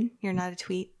tweeted? You're not a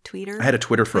tweeter? I had a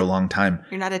Twitter for a long time.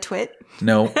 You're not a twit?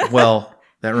 No, well,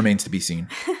 that remains to be seen.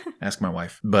 Ask my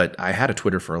wife. But I had a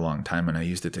Twitter for a long time, and I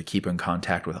used it to keep in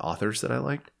contact with authors that I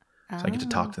liked. So I get to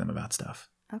talk to them about stuff.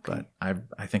 Okay. But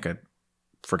I think I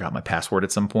forgot my password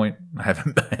at some point. I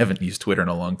haven't used Twitter in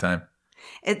a long time.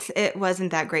 It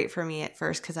wasn't that great for me at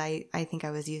first because I think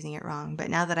I was using it wrong. But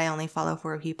now that I only follow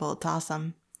 4 people, it's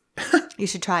awesome. You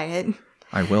should try it.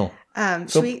 I will.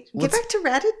 Should we get back to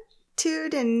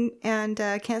Ratitude and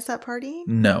Can't Stop Partying?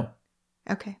 No,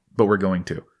 Okay. but we're going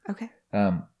to. Okay.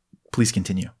 Please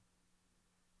continue.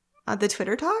 The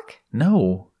Twitter talk?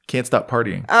 No, Can't Stop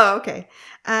Partying. Oh, okay.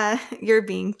 You're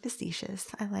being facetious.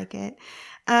 I like it.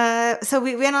 So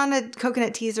we went on a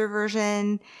coconut teaser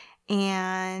version,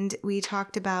 and we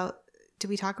talked about. Did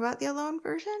we talk about the Alone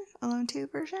version? Alone 2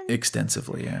 version?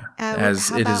 Extensively, yeah. How It is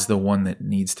about- the one that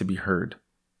needs to be heard.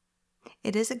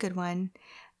 It is a good one.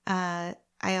 I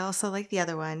also like the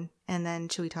other one. And then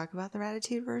should we talk about the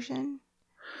Ratitude version?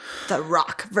 The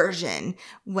rock version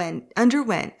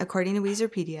underwent, according to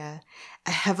Weezerpedia,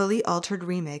 a heavily altered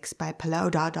remix by Palau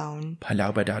Da Don.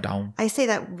 Palau ba da dong. I say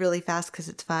that really fast because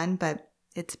it's fun, but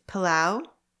it's Palau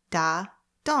Da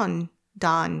Don.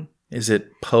 Don. Is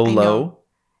it I Polo? know.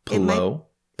 It Polo?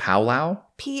 Powlow?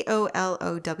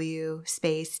 POLOW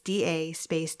space DA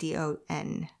space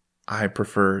DON. I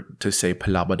prefer to say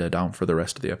Palau ba da dong for the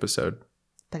rest of the episode.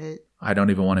 But I don't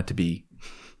even want it to be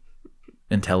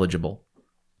intelligible.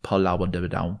 Palau ba da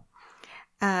dong.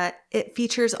 it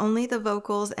features only the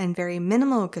vocals and very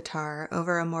minimal guitar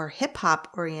over a more hip-hop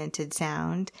oriented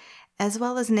sound, as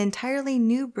well as an entirely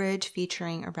new bridge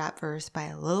featuring a rap verse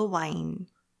by Lil Wayne.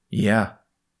 Yeah.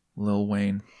 Lil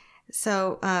Wayne.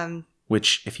 So,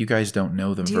 Which, if you guys don't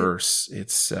know the Do you- verse,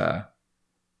 it's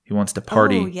he wants to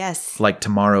party oh, yes. like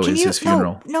tomorrow Can is you, his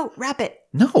funeral. No, rap it.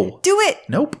 No. Do it.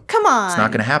 Nope. Come on. It's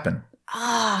not going to happen.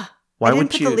 Ah. Why I didn't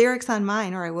wouldn't put you? the lyrics on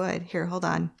mine, or I would. Here, hold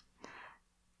on.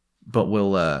 But we'll.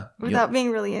 Without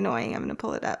being really annoying, I'm going to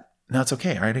pull it up. No, it's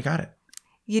okay. I already got it.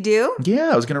 You do?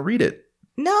 Yeah, I was going to read it.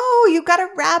 No, you got to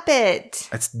rap it.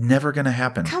 It's never going to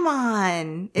happen. Come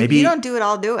on. If Maybe- you don't do it,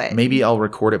 I'll do it. Maybe I'll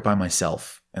record it by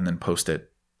myself and then post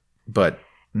it. But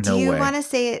no do you way. want to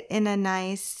say it in a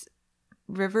nice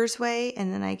Rivers way,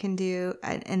 and then I can do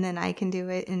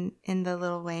it in the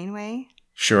Lil Wayne way?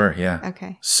 Sure, yeah.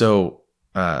 Okay. So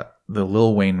the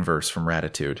Lil Wayne verse from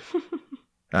Ratitude.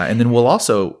 And then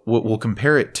we'll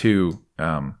compare it to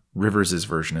Rivers'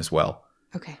 version as well.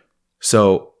 Okay.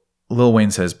 So Lil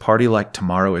Wayne says, "Party like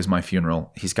tomorrow is my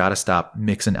funeral. He's got to stop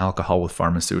mixing alcohol with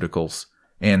pharmaceuticals.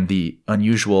 And the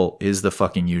unusual is the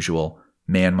fucking usual.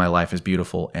 Man, my life is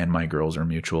beautiful and my girls are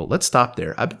mutual." Let's stop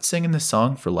there. I've been singing this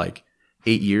song for like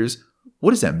 8 years.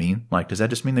 What does that mean? Like, does that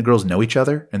just mean the girls know each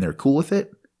other and they're cool with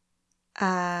it?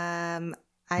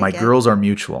 My girls are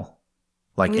mutual.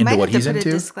 Like, we into might what have he's to put into?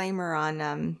 a disclaimer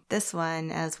on this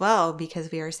one as well,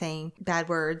 because we are saying bad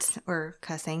words or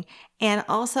cussing, and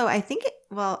also I think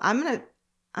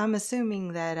I'm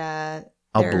assuming that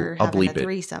I'll they're I'll having bleep a it.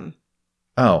 threesome,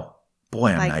 Oh, boy,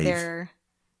 I'm like naive. they're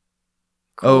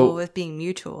cool Oh. with being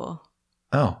mutual,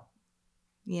 Oh.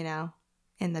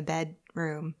 in the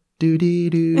bedroom.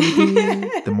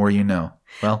 Do-dee-doo-doo. The more you know.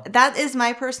 Well, That is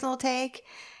my personal take,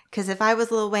 because if I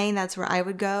was Lil Wayne, that's where I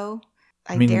would go.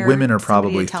 I mean, dare women are somebody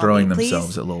probably to tell throwing me, "Please,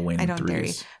 themselves at Lil Wayne I in don't dare you."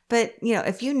 threes. But,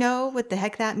 if you know what the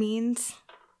heck that means,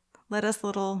 let us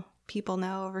little people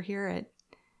know over here at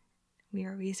We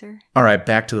Are Weezer. All right,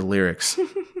 back to the lyrics.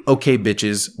 Okay,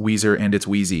 bitches, Weezer and it's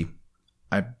Wheezy.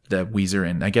 The Weezer,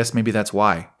 and I guess maybe that's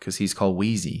why, because he's called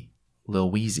Wheezy.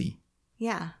 Lil Wheezy.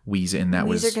 Yeah. Wheezy, and that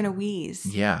was... Weezer gonna wheeze.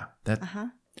 Yeah. That Uh-huh.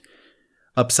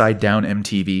 Upside Down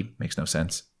MTV makes no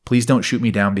sense. Please don't shoot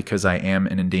me down because I am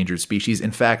an endangered species.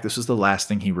 In fact, this was the last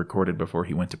thing he recorded before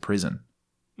he went to prison.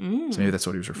 So maybe that's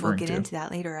what he was We'll referring get to. into that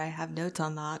later. I have notes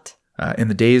on that. In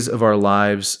the days of our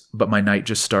lives, but my night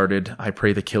just started. I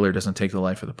pray the killer doesn't take the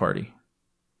life of the party.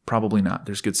 Probably not.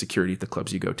 There's good security at the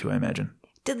clubs you go to, I imagine.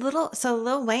 So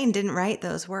Lil Wayne didn't write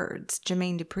those words.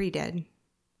 Jermaine Dupri did.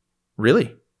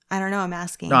 Really? I don't know. I'm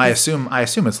asking. No, I assume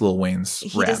it's Lil Wayne's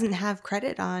he rap. doesn't have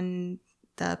credit on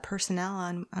the personnel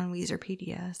on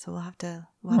Weezerpedia, so we'll have to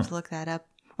look that up.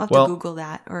 We'll have to Google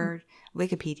that or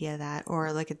Wikipedia that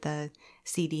or look at the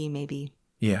CD maybe,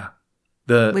 Yeah.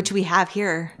 which we have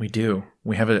here. We do.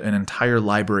 We have an entire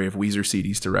library of Weezer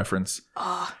CDs to reference.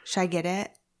 Oh, should I get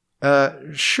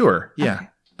it? Sure. Yeah.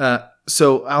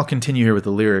 So I'll continue here with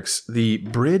the lyrics. The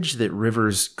bridge that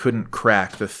Rivers couldn't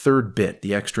crack, the third bit,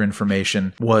 the extra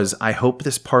information, was, I hope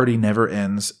this party never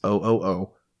ends. Oh, oh,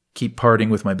 oh. Keep partying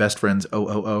with my best friends. Oh,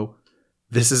 oh, oh.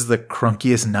 This is the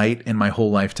crunkiest night in my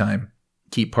whole lifetime.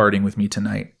 Keep partying with me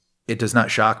tonight. It does not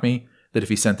shock me that if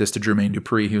he sent this to Jermaine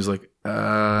Dupri, he was like,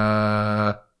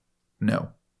 no,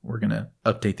 we're going to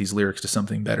update these lyrics to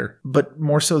something better. But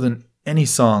more so than any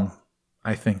song,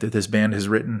 I think that this band has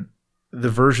written, the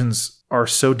versions are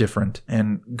so different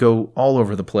and go all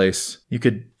over the place. You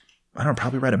could, I don't know,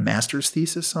 probably write a master's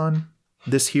thesis on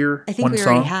this here I think one we song.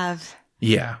 already have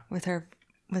Yeah. with her.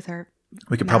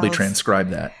 We could probably mouths. transcribe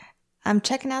that. I'm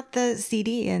checking out the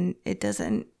CD and it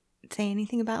doesn't say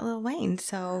anything about Lil Wayne.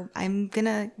 So I'm going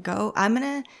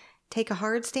to take a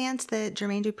hard stance that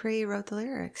Jermaine Dupri wrote the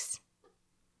lyrics.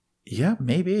 Yeah,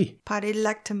 maybe. Party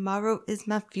like tomorrow is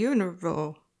my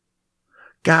funeral.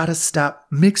 Gotta stop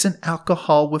mixing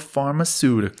alcohol with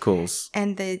pharmaceuticals.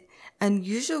 And the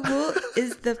unusual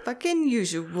is the fucking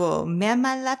usual. Man,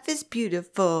 my life is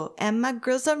beautiful and my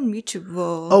girls are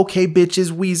mutual. Okay,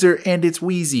 bitches, Weezer, and it's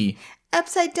Wheezy.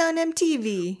 Upside down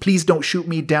MTV. Please don't shoot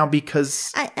me down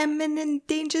because I am an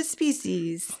endangered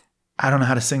species. I don't know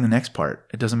how to sing the next part.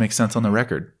 It doesn't make sense on the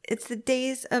record. It's the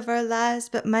days of our lives,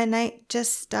 but my night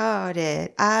just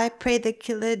started. I pray the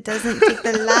killer doesn't take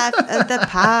the life of the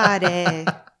party.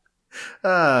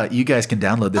 You guys can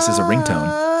download this as a ringtone.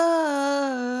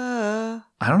 Oh.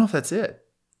 I don't know if that's it.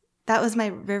 That was my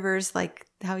Rivers, like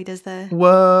how he does the...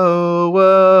 Whoa,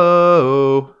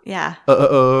 whoa. Yeah.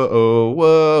 Whoa,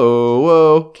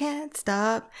 whoa. Can't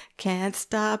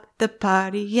stop the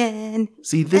partying.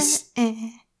 See, this...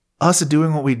 Us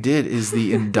doing what we did is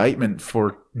the indictment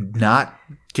for not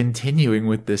continuing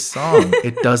with this song.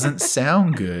 It doesn't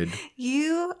sound good.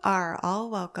 You are all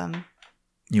welcome.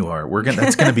 You are.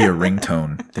 That's gonna be a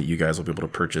ringtone that you guys will be able to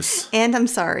purchase. And I'm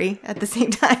sorry at the same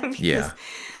time. Because Yeah.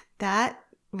 that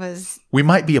was We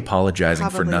might be apologizing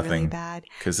for probably really nothing bad.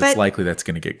 because But- it's likely that's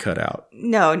gonna get cut out.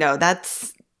 No,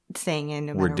 that's staying in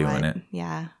no We're matter doing what. it.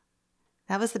 Yeah.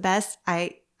 That was the best.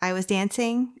 I was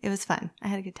dancing. It was fun. I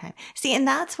had a good time. See, and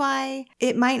that's why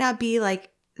it might not be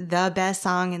like the best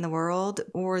song in the world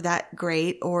or that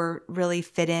great or really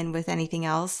fit in with anything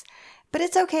else. But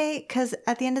it's okay because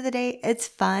at the end of the day, it's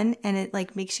fun and it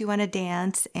like makes you want to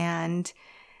dance. And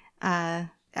I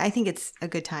think it's a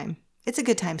good time. It's a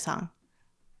good time song.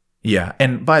 Yeah.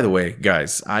 And by the way,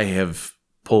 guys, I have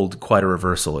pulled quite a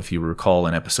reversal. If you recall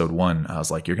in episode 1, I was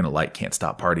like, you're going to like Can't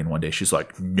Stop Partying one day. She's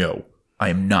like, no, I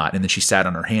am not. And then she sat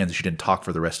on her hands and she didn't talk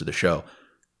for the rest of the show.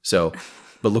 So,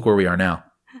 but look where we are now.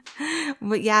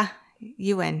 But yeah,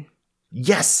 you win.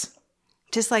 Yes.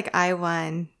 Just like I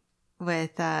won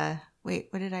with, wait,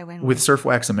 what did I win With Surf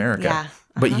Wax America. Yeah.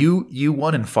 But you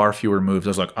won in far fewer moves. I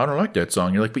was like, I don't like that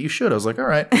song. You're like, but you should. I was like, all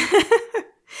right.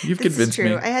 You've This is convinced true.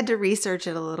 me. I had to research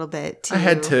it a little bit too. I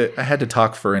had to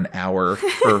talk for an hour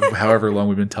or however long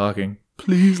we've been talking.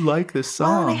 Please like this Well,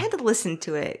 song. and I had to listen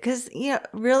to it because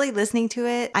really listening to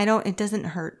it, it doesn't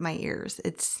hurt my ears.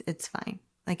 It's fine.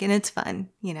 Like, and it's fun.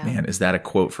 Man, is that a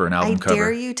quote for an album I cover?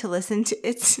 dare you to listen to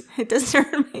it. It doesn't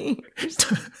hurt my ears.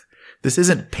 This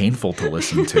isn't painful to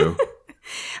listen to.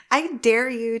 I dare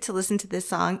you to listen to this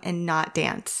song and not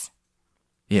dance.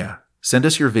 Yeah. Send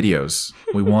us your videos.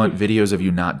 We want videos of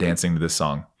you not dancing to this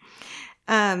song.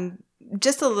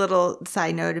 Just a little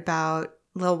side note about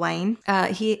Lil Wayne.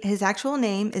 His actual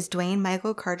name is Dwayne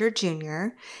Michael Carter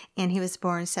Jr., and he was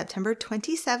born September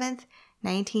 27th,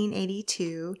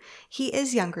 1982. He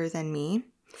is younger than me.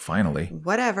 Finally.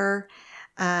 Whatever.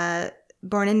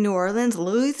 Born in New Orleans,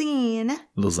 Louisiana.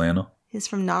 Lizana. He's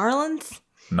from New Orleans.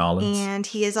 Nolans. And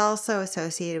he is also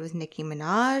associated with Nicki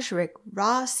Minaj, Rick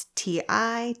Ross,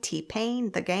 T.I.,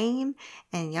 T-Pain, The Game,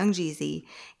 and Young Jeezy.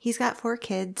 He's got 4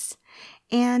 kids.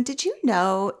 And did you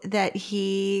know that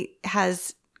he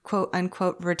has, quote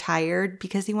unquote, retired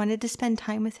because he wanted to spend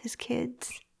time with his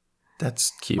kids?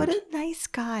 That's cute. What a nice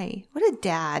guy. What a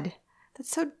dad. That's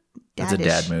so daddish. That's a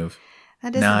dad move.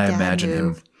 That is Now a I dad imagine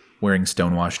move. him wearing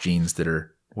stonewashed jeans that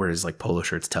are where his like polo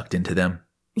shirts tucked into them.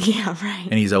 Yeah, right.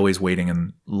 And he's always waiting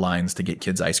in lines to get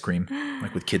kids ice cream,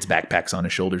 like with kids' backpacks on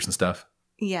his shoulders and stuff.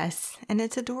 Yes, and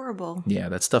it's adorable. Yeah,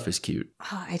 that stuff is cute.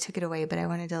 Oh, I took it away, but I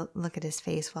wanted to look at his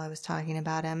face while I was talking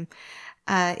about him.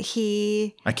 I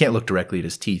can't look directly at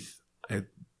his teeth.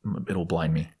 It'll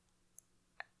blind me.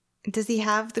 Does he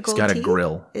have the He's gold got a teeth?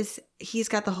 grill. He's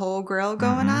got the whole grill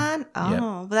going on? Oh, Yep.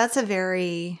 well, that's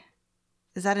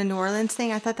is that a New Orleans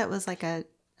thing? I thought that was like a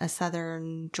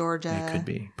southern Georgia. It could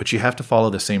be. But you have to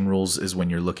follow the same rules as when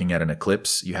you're looking at an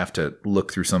eclipse. You have to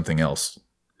look through something else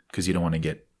because you don't want to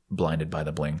get Blinded by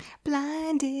the Bling.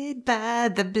 Blinded by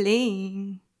the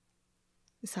bling.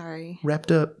 Sorry.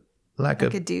 Wrapped up like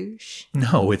Like a... a douche.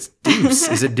 No, it's deuce.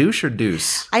 Is it douche or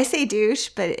deuce? I say douche,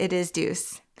 but it is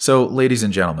deuce. So, ladies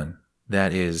and gentlemen,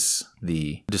 that is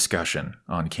the discussion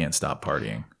on Can't Stop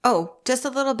Partying. Oh, just a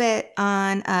little bit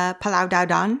on Palau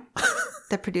Dowdon,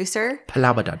 the producer.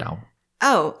 Palabadadao.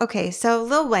 Oh, okay. So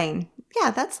Lil Wayne.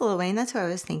 Yeah, that's Lil Wayne. That's who I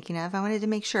was thinking of. I wanted to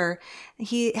make sure.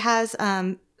 He has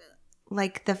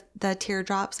like the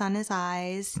teardrops on his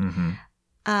eyes. Mm-hmm.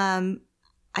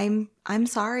 I'm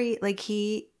sorry. Like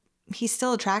he's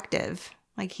still attractive.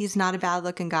 Like he's not a bad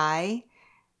looking guy.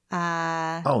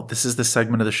 Oh, this is the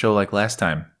segment of the show like last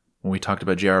time when we talked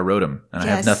about J.R. Rodham, and I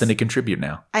have Yes. nothing to contribute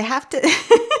now. I have to.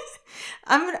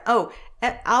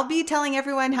 I'll be telling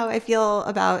everyone how I feel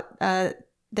about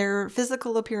their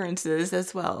physical appearances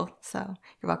as well. So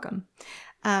you're welcome.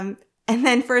 And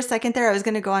then for a second there, I was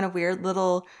going to go on a weird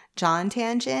little John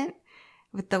tangent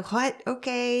with the what?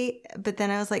 Okay. But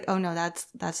then I was like, oh no,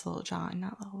 that's Lil Jon,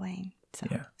 not Lil Wayne. So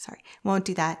Yeah. sorry. Won't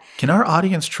do that. Can our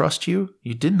audience trust you?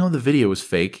 You didn't know the video was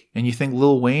fake, and you think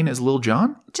Lil Wayne is Lil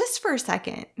Jon? Just for a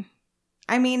second.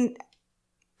 I mean,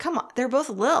 come on. They're both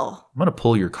Lil. I'm going to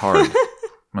pull your card.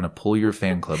 I'm going to pull your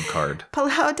fan club card.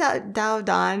 Palau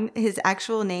Dowdon, his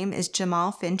actual name is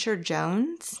Jamal Fincher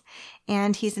Jones,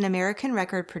 and he's an American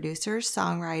record producer,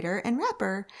 songwriter, and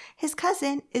rapper. His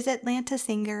cousin is Atlanta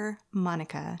singer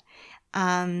Monica.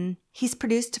 He's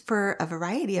produced for a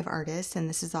variety of artists, and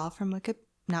this is all from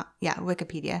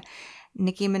Wikipedia.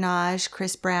 Nicki Minaj,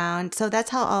 Chris Brown. So that's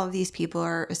how all of these people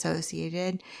are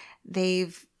associated.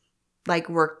 They've like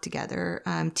worked together.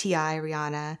 T.I.,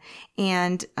 Rihanna,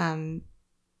 and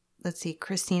let's see,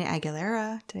 Christina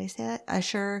Aguilera. Did I say that?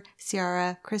 Usher,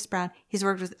 Ciara, Chris Brown. He's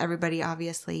worked with everybody,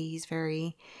 obviously. He's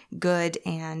very good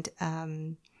and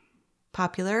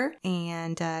popular.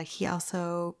 And he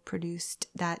also produced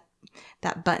that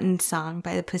Button song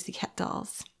by the Pussycat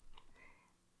Dolls.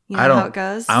 You know how it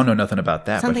goes? I don't know nothing about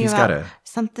that, Something but he's about got a...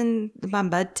 something about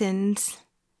buttons.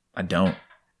 I don't.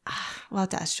 We'll have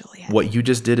to ask Julia. What you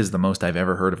just did is the most I've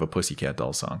ever heard of a Pussycat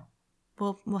Doll song.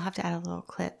 We'll have to add a little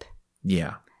clip.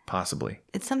 Yeah, possibly.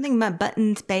 It's something about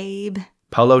buttons, babe.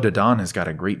 Paulo Dodon has got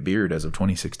a great beard as of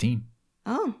 2016.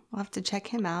 Oh, we'll have to check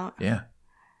him out. Yeah.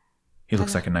 He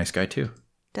looks like a nice guy, too.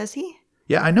 Does he?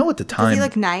 Yeah, I know at the time. Does he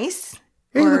look nice?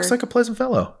 Yeah, he Or- looks like a pleasant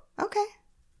fellow. Okay.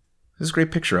 This is a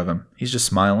great picture of him. He's just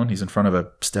smiling. He's in front of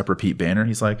a Step Repeat banner.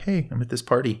 He's like, hey, I'm at this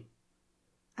party.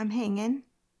 I'm hanging.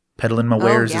 Peddling my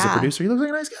wares as a yeah. producer. He looks like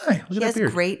a nice guy. Look He at has that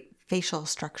beard. great facial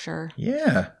structure.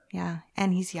 Yeah. Yeah.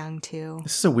 And he's young too.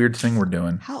 This is a weird thing we're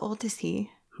doing. How old is he?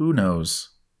 Who knows?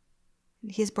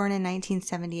 He was born in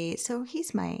 1978, so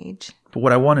he's my age. But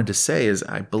what I wanted to say is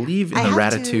I believe in I the have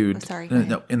to- Ratitude. oh, sorry, go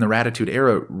ahead. In the Ratitude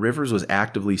era, Rivers was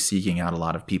actively seeking out a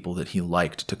lot of people that he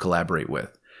liked to collaborate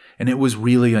with. And it was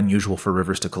really unusual for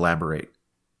Rivers to collaborate.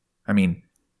 I mean,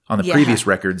 on the Yeah. previous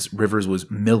records, Rivers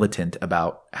was militant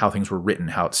about how things were written,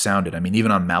 how it sounded. I mean,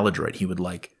 even on Maladroit, he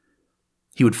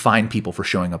would fine people for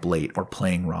showing up late or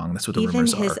playing wrong. That's what the Even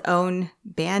rumors his are. own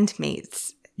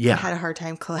bandmates Yeah. had a hard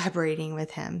time collaborating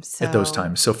with him. So At those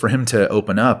times. So for him to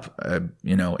open up,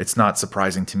 it's not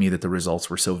surprising to me that the results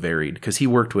were so varied because he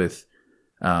worked with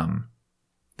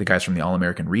the guys from the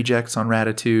All-American Rejects on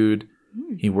Ratitude.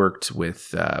 He worked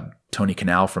with Tony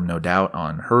Canal from No Doubt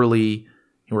on Hurley.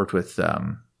 He worked with,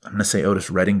 I'm going to say Otis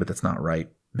Redding, but that's not right.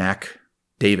 Mac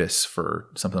Davis for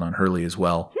something on Hurley as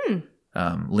well.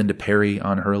 Linda Perry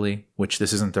on Hurley, which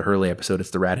this isn't the Hurley episode,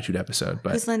 it's the Ratitude episode.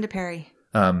 But Who's Linda Perry?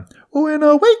 when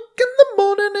I wake in the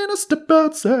morning and I step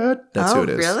outside. That's who Oh, it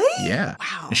is. really? Yeah.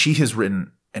 Wow. And she has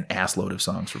written an assload of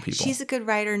songs for people. She's a good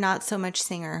writer, not so much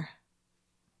singer.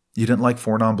 You didn't like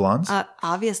Four Non Blondes?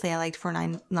 Obviously, I liked 4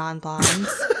 Non-Blondes.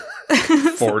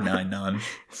 499.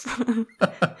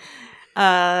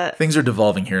 Things are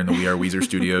devolving here in the We Are Weezer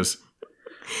studios.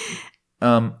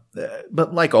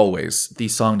 But like always,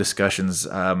 these song discussions,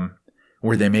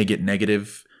 where they may get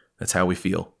negative, that's how we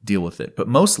feel. Deal with it. But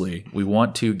mostly, we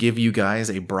want to give you guys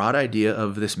a broad idea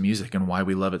of this music and why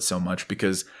we love it so much,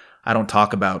 because I don't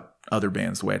talk about other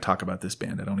bands the way I talk about this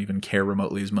band. I don't even care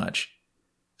remotely as much.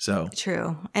 So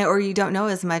True. Or you don't know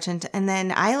as much. And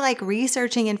then I like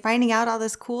researching and finding out all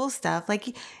this cool stuff.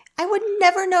 Like, I would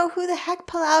never know who the heck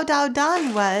Palau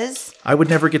Dowdon was. I would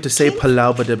never get to say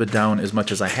Palau Badibba Down as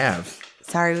much as I have.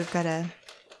 Sorry, we've got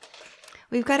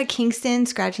a Kingston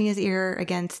scratching his ear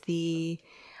against the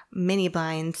mini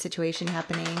blind situation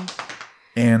happening.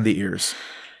 And the ears.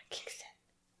 Kingston.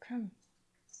 Come.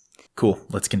 Cool.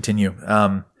 Let's continue.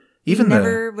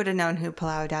 Never would have known who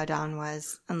Palau Dowdon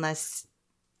was unless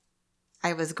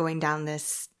I was going down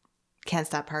this Can't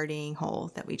Stop Partying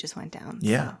hole that we just went down.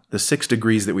 Yeah. So. The 6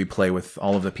 degrees that we play with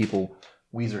all of the people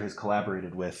Weezer has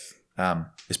collaborated with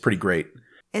is pretty great.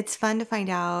 It's fun to find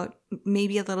out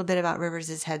maybe a little bit about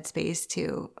Rivers' headspace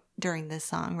too during this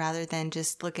song, rather than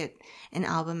just look at an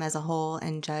album as a whole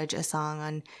and judge a song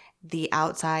on the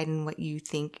outside and what you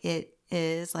think it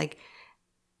is. Like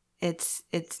it's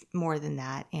more than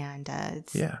that, and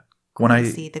it's When cool I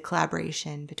to see the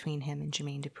collaboration between him and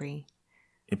Jermaine Dupri.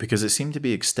 because it seemed to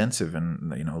be extensive, and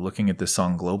looking at this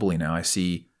song globally now, I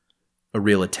see a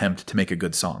real attempt to make a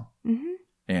good song. Mm-hmm.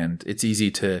 And it's easy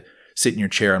to sit in your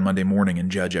chair on Monday morning and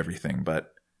judge everything,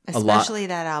 but Especially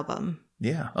that album.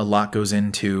 a lot goes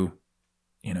into,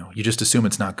 you just assume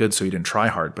it's not good, so you didn't try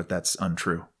hard, but that's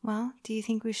untrue. Well, do you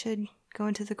think we should go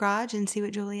into the garage and see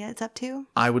what Juliet's up to?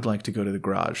 I would like to go to the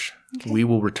garage. Okay. We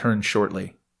will return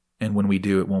shortly, and when we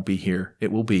do, it won't be here.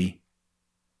 It will be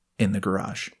in the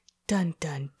garage. Dun,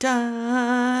 dun,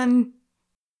 dun.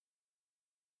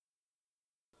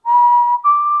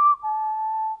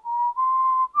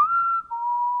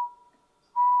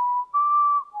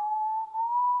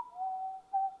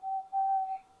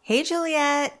 Hey,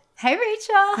 Juliet. Hey,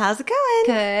 Rachel. How's it going?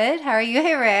 Good. How are you?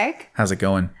 Hey, Rick. How's it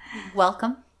going?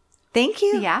 Welcome. Thank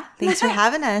you. Yeah. Thanks for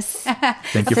having us.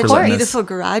 Thank you Such for a letting us. beautiful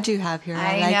garage you have here.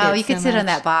 I like know. it You can so sit on much.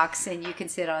 that box and you can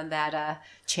sit on that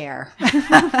chair.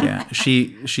 Yeah,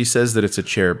 she says that it's a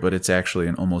chair, but it's actually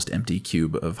an almost empty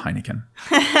cube of Heineken.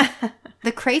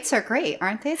 The crates are great,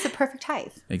 aren't they? It's the perfect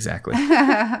height. Exactly.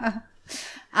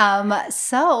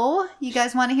 So you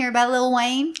guys want to hear about Lil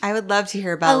Wayne? I would love to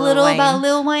hear about A little Lil Wayne. about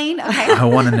Lil Wayne? Okay. I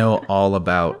want to know all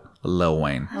about Lil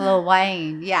Wayne. Lil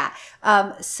Wayne, yeah.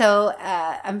 So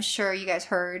I'm sure you guys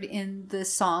heard in the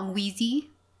song Wheezy.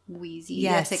 Wheezy,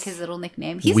 Yes. that's like his little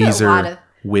nickname. He's Weezer a lot of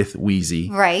with Wheezy,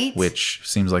 right. which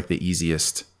seems like the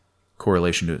easiest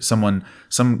correlation to it.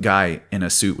 Some guy in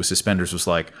a suit with suspenders was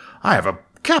like, I have a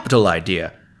capital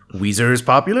idea. Weezer is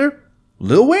popular.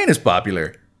 Lil Wayne is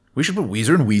popular. We should put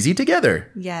Weezer and Wheezy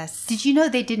together. Yes. Did you know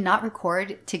they did not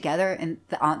record together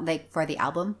for the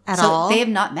album At so all? They have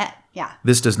not met. Yeah.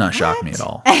 This does not shock me at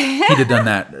all. He'd have done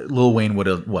that. Lil Wayne would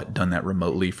have done that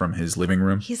remotely from his living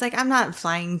room. He's like, I'm not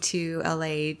flying to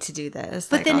LA to do this.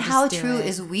 But Like, then I'll how just do true it.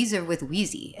 is Weezer with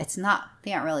Wheezy? It's not.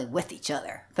 They aren't really with each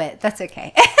other. But that's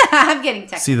okay. I'm getting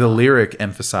technical. See, the lyric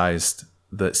emphasized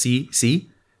see,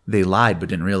 they lied but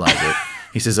didn't realize it.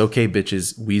 He says, okay,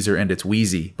 bitches, Weezer and it's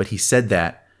Wheezy. But he said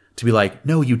that to be like,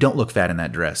 no, you don't look fat in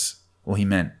that dress. Well, he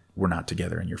meant we're not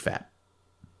together and you're fat.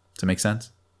 Does that make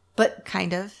sense? But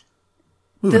Kind of.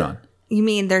 Moving on. You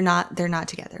mean they're not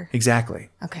together? Exactly.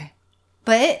 Okay.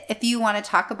 But if you want to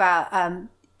talk about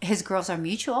his girls are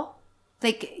mutual,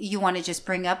 like you want to just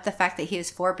bring up the fact that he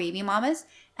has 4 baby mamas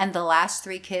and the last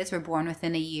 3 kids were born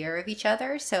within a year of each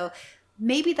other. So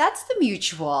maybe that's the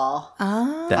mutual.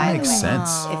 Oh. That By makes the way,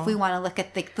 sense. If we want to look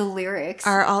at the lyrics.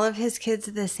 Are all of his kids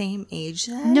the same age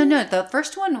then? No. The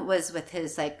first one was with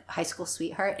his like high school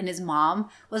sweetheart, and his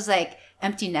mom was like,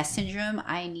 empty nest syndrome.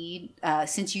 I need,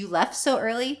 since you left so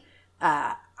early,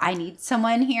 I need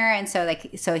someone here. And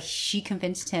so she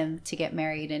convinced him to get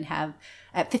married and have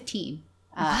at 15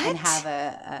 and have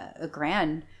a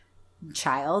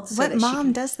grandchild. So What that she mom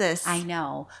can- does this? I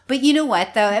know. But you know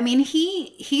what though? I mean,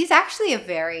 he's actually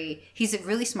he's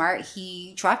really smart.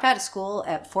 He dropped out of school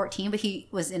at 14, but he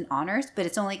was in honors, but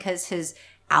it's only because his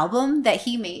album that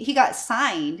he made, he got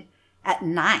signed at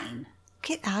 9.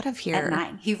 Get out of here. At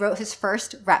 9. He wrote his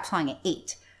first rap song at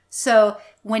 8. So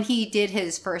when he did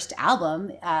his first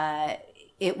album,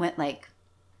 it went like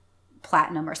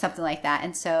platinum or something like that.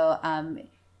 And so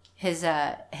his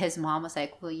mom was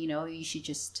like, well, you should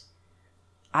just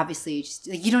obviously just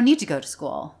you don't need to go to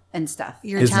school and stuff.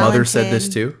 You're His mother said this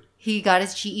talented. too. He got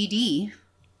his GED,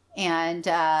 and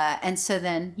so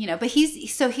then but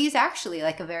he's actually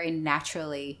like a very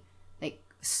naturally like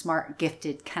smart,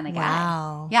 gifted kind of guy.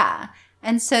 Wow. Yeah,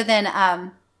 and so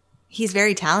then He's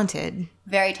very talented.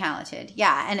 very talented.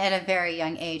 Yeah, and at a very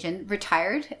young age, and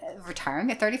retiring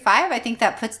at 35. I think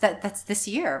that's this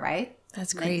year, right?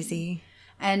 That's crazy.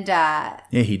 And Yeah,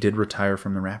 he did retire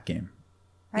from the rap game.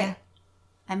 right. Yeah.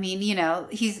 I mean,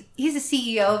 he's a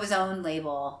CEO of his own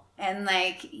label, and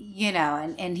like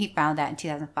and he found that in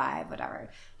 2005, whatever.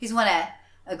 He's won a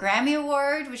Grammy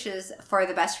Award, which is for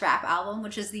the best rap album,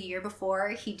 which is the year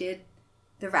before he did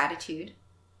the Ratitude,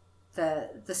 the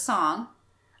song.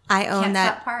 I own Can't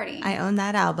that. Stop Partying. I own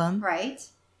that album. Right.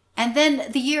 And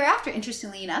then the year after,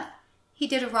 interestingly enough, he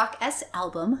did a Rock S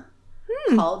album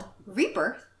called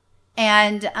Rebirth.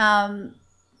 And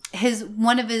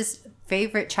one of his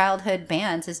favorite childhood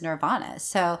bands is Nirvana.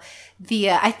 So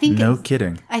I think No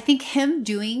kidding. I think him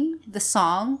doing the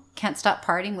song "Can't Stop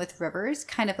Partying" with Rivers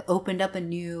kind of opened up a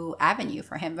new avenue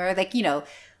for him, or like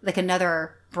like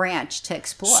another branch to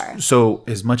explore. So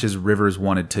as much as Rivers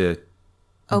wanted to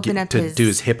Open up his do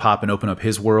his hip hop and open up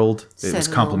his world, it So was did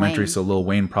Lil complimentary. Wayne. So Lil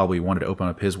Wayne probably wanted to open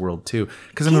up his world too.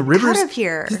 Because Get Rivers out of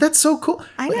here. 'cause that's so cool.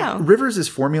 I Like, know. Rivers'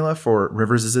 formula for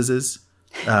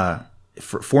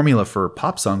formula for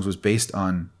pop songs was based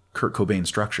on Kurt Cobain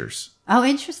structures. Oh,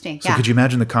 interesting. So Yeah, could you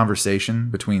imagine the conversation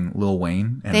between Lil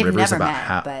Wayne and they've Rivers never about met,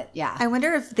 how? but yeah, I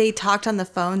wonder if they talked on the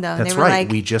phone though. And That's they were right.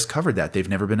 like, We just covered that. They've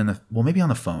never been maybe on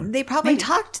the phone. they probably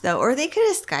talked though, or they could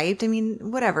have Skyped. I mean,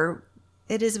 whatever.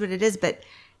 It is what it is. But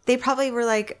they probably were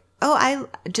like, oh,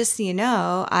 just so you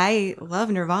know, I love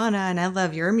Nirvana and I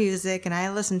love your music and I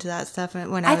listened to that stuff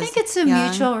when I was think it's a young.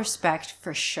 mutual respect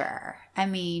for sure. I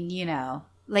mean,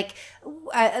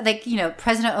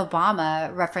 President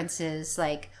Obama references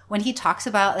like when he talks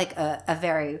about like a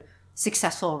very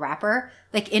successful rapper,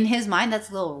 like in his mind,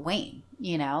 that's Lil Wayne.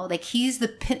 Like he's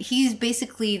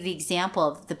basically the example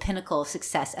of the pinnacle of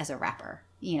success as a rapper.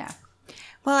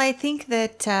 Well, I think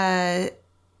that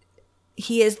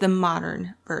he is the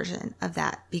modern version of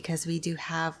that because we do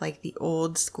have like the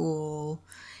old school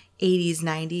 80s,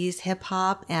 90s hip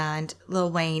hop, and Lil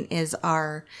Wayne is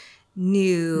our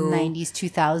new 90s,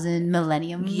 2000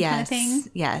 millennium kind of thing.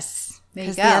 Yes. There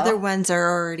you Because the go. other ones are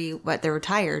already they're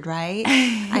retired, right?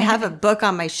 I have a book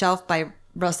on my shelf by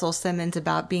Russell Simmons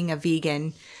about being a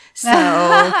vegan. So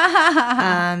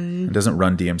And doesn't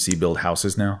Run DMC build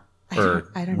houses now? Or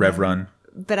I don't Rev know. Run?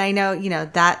 but I know,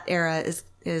 that era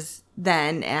is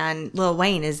then and Lil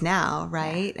Wayne is now,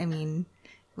 right? I mean,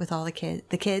 with all the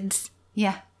kids.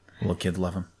 Yeah. Little kids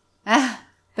love him.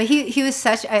 But he was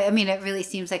such, I mean, it really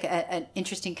seems like an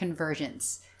interesting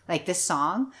convergence, like this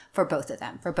song for both of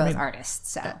them, for both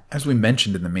artists. So As we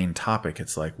mentioned in the main topic,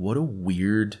 it's like, what a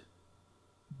weird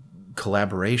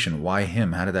collaboration. Why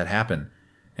him? How did that happen?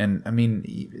 And I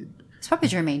mean, it's probably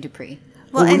Jermaine Dupri.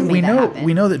 Well, and we made that know happen.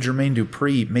 we know that Jermaine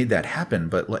Dupri made that happen,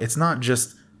 but it's not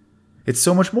just. It's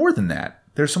so much more than that.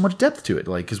 There's so much depth to it,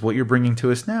 like because what you're bringing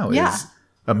to us now Yeah. is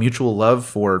a mutual love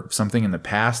for something in the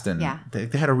past, and Yeah. they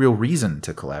had a real reason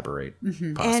to collaborate,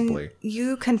 possibly. And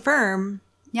you confirm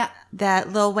Yeah.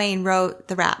 that Lil Wayne wrote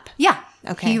the rap. Yeah.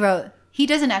 Okay. He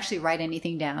doesn't actually write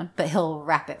anything down, but he'll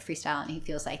rap it freestyle, and he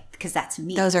feels like, because that's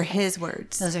me. Those are his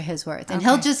words. Those are his words. And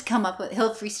he'll just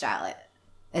he'll freestyle it.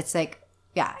 It's like,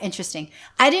 yeah, interesting.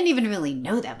 I didn't even really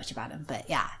know that much about him, but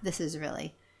yeah, this is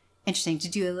really interesting to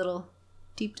do a little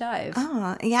deep dive.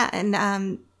 Oh, yeah. And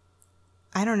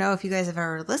I don't know if you guys have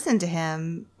ever listened to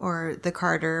him or the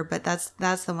Carter, but that's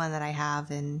the one that I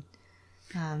have. And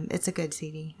it's a good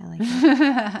CD. I like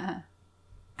it.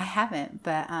 I haven't,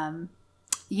 but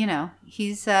he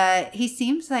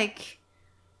seems like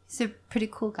he's a pretty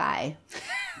cool guy.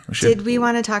 Did we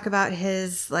want to talk about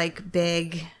his like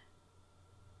big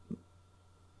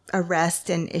arrest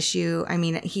and issue? I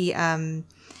mean, he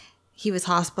was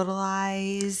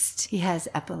hospitalized. He has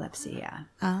epilepsy, yeah.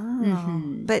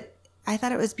 Oh, but I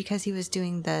thought it was because he was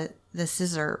doing the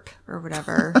scissorp or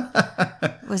whatever.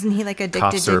 Wasn't he like addicted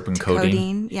Cough syrup and to codeine?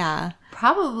 codeine? Yeah.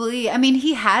 Probably. I mean,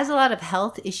 he has a lot of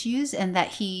health issues, and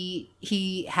that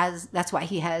that's why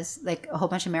he has like a whole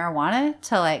bunch of marijuana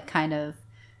to like kind of,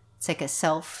 it's like a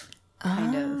self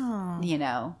kind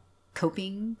of,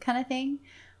 coping kind of thing.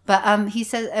 But he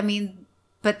says, I mean,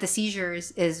 but the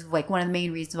seizures is like one of the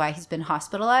main reasons why he's been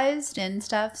hospitalized and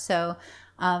stuff. So,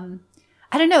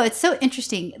 I don't know. It's so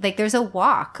interesting. Like there's a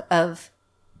walk of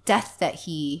death that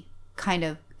he kind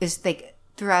of is like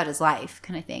throughout his life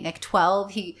kind of thing. Like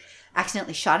 12, he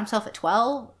accidentally shot himself at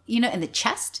 12, in the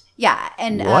chest. Yeah.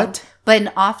 And, What? But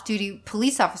an off-duty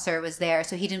police officer was there,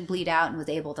 so he didn't bleed out and was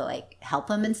able to like help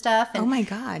him and stuff. And, Oh my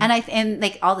God. And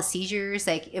like all the seizures,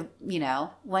 like,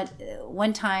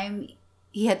 one time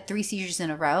he had 3 seizures in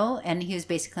a row and he was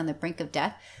basically on the brink of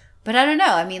death. But I don't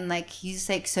know. I mean, like he's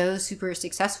like so super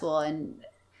successful, and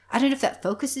I don't know if that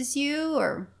focuses you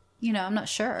or, I'm not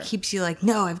sure. Keeps you like,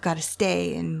 no, I've got to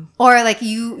stay. And Or like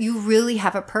you really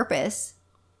have a purpose,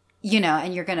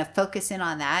 and you're going to focus in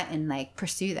on that and like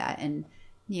pursue that. And,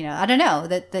 I don't know,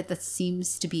 that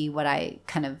seems to be what I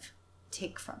kind of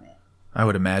take from it. I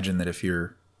would imagine that if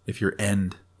your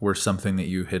end were something that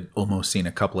you had almost seen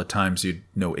a couple of times, you'd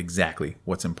know exactly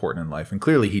what's important in life. And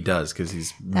clearly he does, because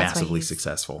he's massively he's-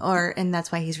 successful. and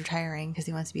that's why he's retiring, because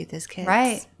he wants to be with his kids.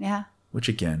 Right. Yeah. Which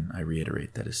again, I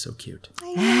reiterate, that is so cute.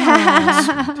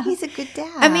 I know. He's a good dad.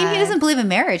 I mean, he doesn't believe in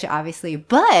marriage, obviously,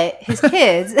 but his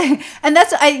kids, and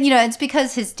that's, it's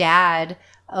because his dad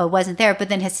wasn't there, but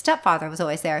then his stepfather was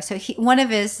always there. So one of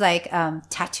his like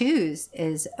tattoos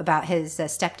is about his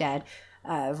stepdad,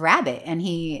 Rabbit, and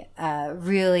he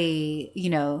really,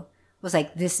 was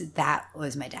like that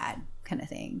was my dad kind of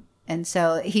thing. And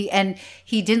so he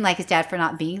didn't like his dad for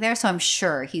not being there. So I'm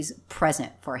sure he's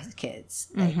present for his kids.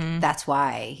 Like that's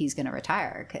why he's going to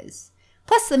retire. Because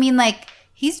plus, I mean, like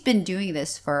he's been doing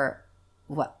this for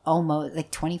almost like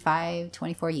 25,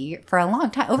 24 years, for a long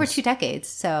time, over 2 decades.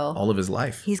 So All of his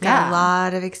life. He's got Yeah. a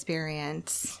lot of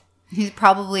experience. he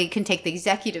probably can take the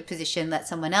executive position, let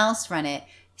someone else run it,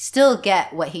 still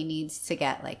get what he needs to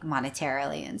get, like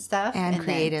monetarily and stuff. And then-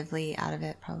 creatively out of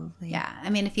it, probably. yeah. I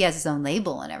mean, if he has his own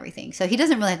label and everything. So he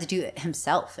doesn't really have to do it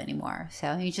himself anymore.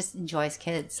 So he just enjoys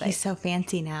kids. Like, He's so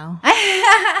fancy now.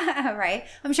 right?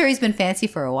 I'm sure he's been fancy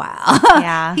for a while.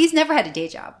 Yeah. He's never had a day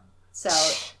job. So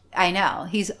I know.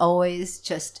 He's always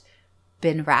just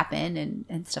been rapping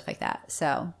and stuff like that.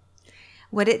 So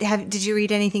Did you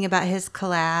read anything about his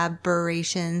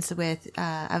collaborations with,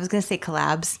 I was going to say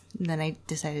collabs, and then I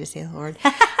decided to say the word,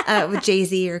 with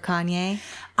Jay-Z or Kanye?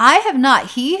 I have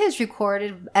not. He has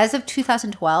recorded, as of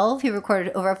 2012, he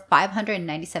recorded over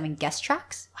 597 guest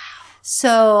tracks. Wow.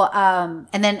 So,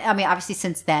 and then, I mean, obviously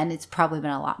since then, it's probably been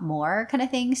a lot more kind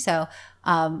of thing. So,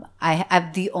 I'm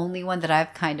the only one that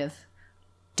I've kind of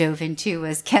dove into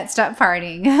was Can't Stop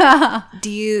Partying.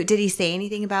 Did he say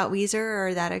anything about Weezer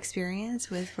or that experience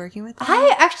with working with them?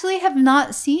 I actually have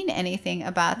not seen anything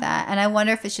about that. And I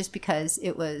wonder if it's just because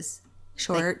it was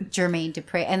Short. like Jermaine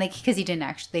Dupri, and like because they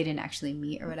didn't actually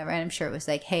meet or whatever. And I'm sure it was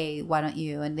like, hey, why don't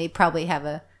you? And they probably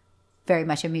have very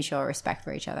much a mutual respect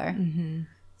for each other. Mm-hmm.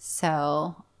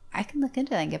 So I can look into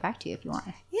that and get back to you if you want.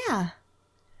 Yeah.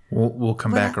 We'll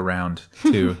come back around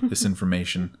to this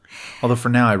information. Although for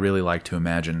now, I really like to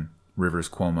imagine Rivers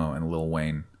Cuomo and Lil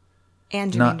Wayne.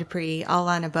 And Jermaine Not- Dupri all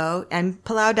on a boat and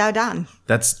Palau Dowdown.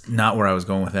 That's not where I was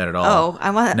going with that at all. Oh,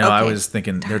 I want- No, I okay. was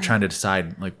thinking they're trying to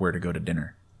decide like where to go to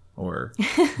dinner, or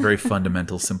very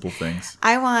fundamental, simple things.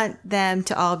 I want them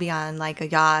to all be on like a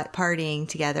yacht partying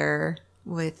together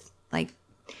with like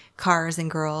cars and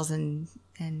girls and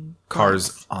Cars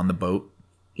blunts. on the boat,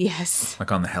 Yes.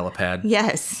 like on the helipad.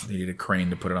 Yes. They need a crane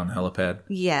to put it on the helipad.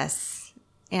 Yes.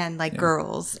 And like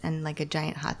girls and like a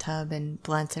giant hot tub and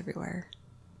blunts everywhere.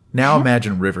 Now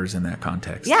imagine Rivers in that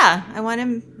context. Yeah. I want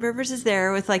him. Rivers is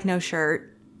there with like no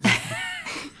shirt.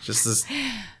 Just this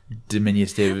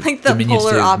diminutive, Like the polar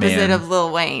diminutive opposite man. of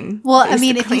Lil Wayne. Well, I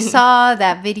mean, if you basically. saw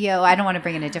that video, I don't want to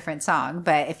bring in a different song,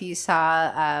 but if you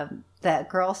saw that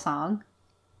girl song,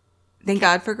 Thank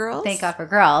God for Girls. Thank God for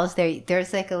Girls,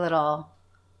 there's like a little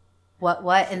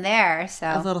what in there. A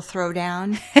So little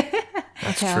throwdown.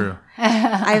 That's Okay. true.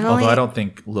 I've Although only I don't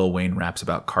think Lil Wayne raps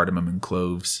about cardamom and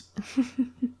cloves.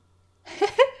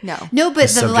 no. no, but the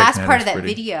subject last part matter's of that pretty-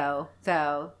 video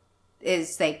though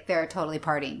is like they're totally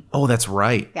partying. Oh, that's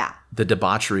right. Yeah. The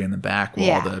debauchery in the back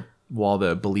while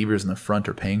the believers in the front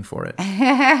are paying for it.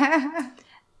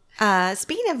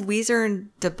 Speaking of Weezer and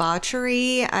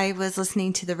debauchery, I was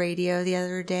listening to the radio the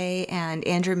other day, and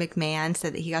Andrew McMahon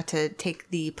said that he got to take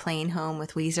the plane home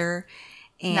with Weezer,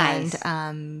 and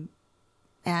Nice.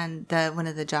 And one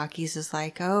of the jockeys was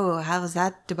like, "Oh, how was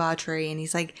that debauchery?" And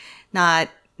he's like, "Not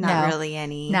No. really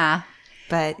any, Nah.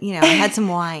 but I had some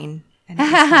wine." And it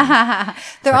was fun.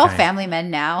 They're all Okay. family men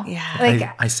now. Yeah.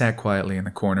 Like I sat quietly in the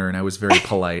corner and I was very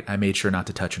polite. I made sure not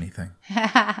to touch anything.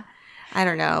 I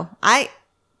don't know.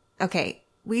 Okay,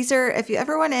 Weezer, if you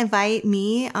ever want to invite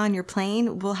me on your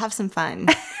plane, we'll have some fun.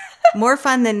 More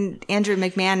fun than Andrew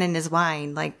McMahon and his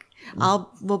wine. Like we'll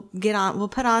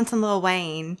put on some Lil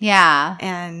Wayne yeah.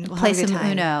 and we'll Play have a good some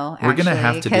time. Uno. We're gonna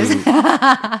have actually, to do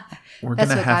 'cause- we're That's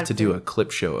gonna what have God to do did. a clip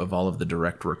show of all of the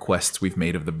direct requests we've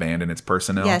made of the band and its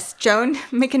personnel. Yes, Joan,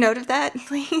 make a note of that,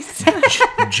 please.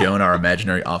 Joan, our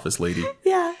imaginary office lady.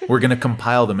 Yeah. We're gonna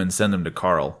compile them and send them to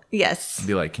Carl. Yes.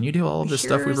 Be like, can you do all of this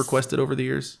stuff we've Here's- requested over the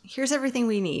years? Here's everything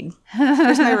we need.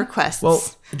 Here's my requests. Well,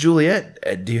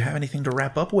 Juliet, do you have anything to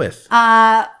wrap up with?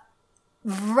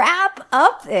 wrap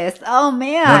up this. Oh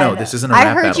man. No, this isn't a I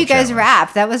rap heard battle you guys challenge.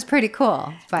 rap. That was pretty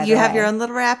cool. By you the have way. your own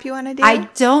little rap you want to do? I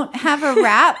don't have a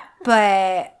rap,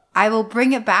 but I will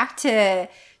bring it back to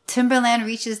Timberland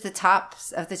reaches the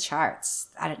tops of the charts.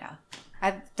 I don't know.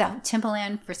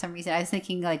 Timberland, for some reason, I was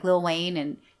thinking like Lil Wayne,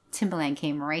 and Timberland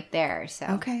came right there. So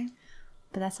Okay.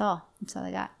 but that's all. That's all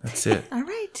I got. That's it. All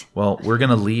right. Well, we're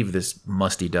gonna leave this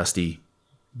musty, dusty,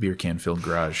 beer can filled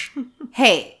garage.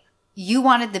 Hey, you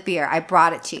wanted the beer. I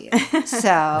brought it to you.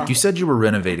 So You said you were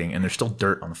renovating, and there's still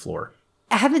dirt on the floor.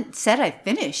 I haven't said I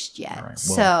finished yet. All right,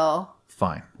 so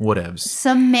Fine. Whatevs.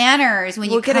 Some manners when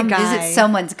We'll you get a come guy. visit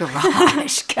someone's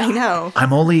garage. I know.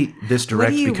 I'm only this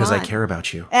direct do you because I want? care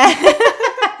about you.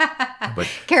 But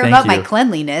Care thank about you. my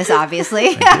cleanliness, obviously.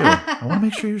 I do. I want to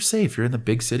make sure you're safe. You're in the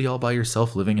big city all by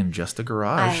yourself living in just a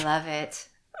garage. I love it.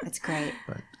 It's great.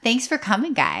 Thanks for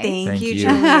coming, guys. Thank you, you.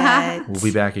 Juliet. We'll be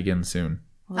back again soon.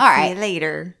 We'll All see right. you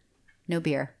later. No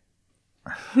beer.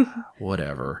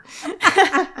 Whatever.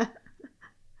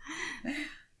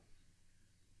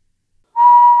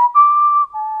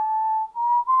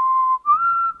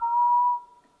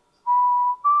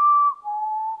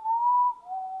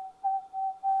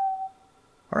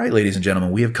 All right, ladies and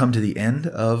gentlemen, we have come to the end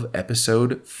of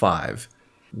episode 5.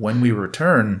 When we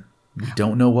return, we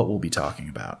don't know what we'll be talking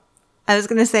about. I was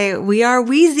going to say, we are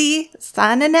Wheezy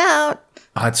signing out.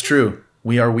 That's true.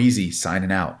 We are Wheezy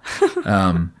signing out.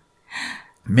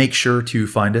 Make sure to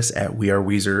find us at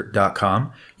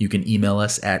weareweezer.com. You can email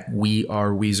us at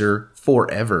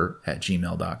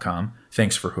weareweezerforever@gmail.com.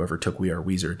 Thanks for whoever took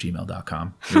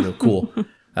weareweezer@gmail.com. You're real cool.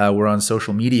 We're on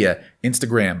social media,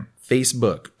 Instagram,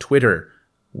 Facebook, Twitter.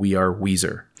 We are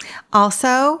Weezer.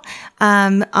 Also,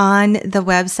 on the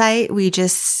website, we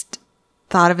just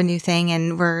thought of a new thing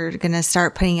and we're going to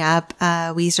start putting up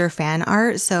Weezer fan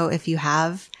art. So if you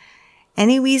have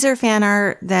any Weezer fan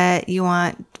art that you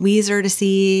want Weezer to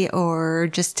see or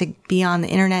just to be on the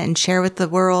internet and share with the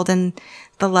world and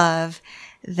the love,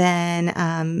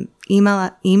 then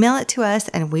email it to us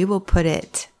and we will put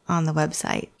it on the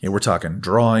website. Yeah, we're talking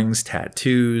drawings,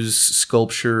 tattoos,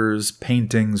 sculptures,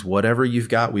 paintings, whatever you've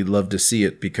got. We'd love to see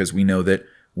it because we know that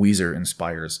Weezer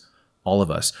inspires all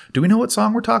of us. Do we know what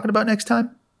song we're talking about next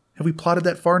time? Have we plotted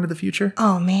that far into the future?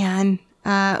 Oh, man.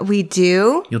 We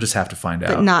do, You'll just have to find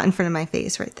but out. not in front of my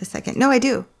face right this second. No, I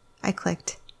do. I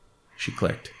clicked. She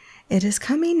clicked. It is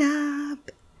coming up.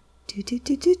 Do, do,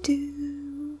 do, do,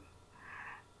 do.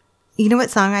 You know what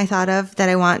song I thought of that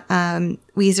I want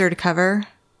Weezer to cover?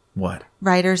 What?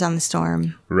 Riders on the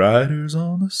Storm. Riders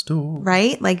on the Storm.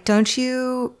 Right? Like, don't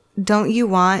you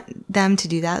want them to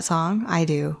do that song? I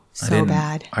do. So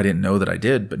bad. I didn't know that I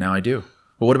did, but now I do.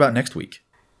 But what about next week?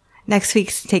 Next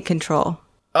week's Take Control.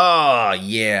 Oh,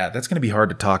 yeah. That's going to be hard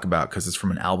to talk about because it's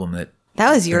from an album that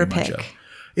That was your very much pick. of.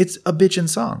 It's a bitchin'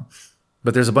 song.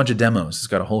 But there's a bunch of demos. It's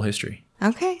got a whole history.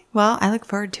 Okay. Well, I look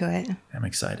forward to it. I'm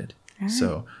excited.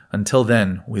 So until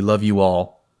then, we love you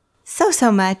all.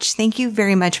 So much. Thank you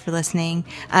very much for listening.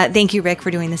 Thank you, Rick,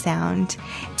 for doing the sound.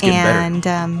 getting better. And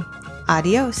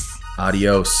adios.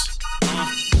 Adios.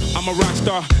 I'm a rock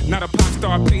star, not a pop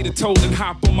star. Pay the toll and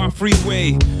hop on my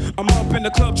freeway. I'm up in the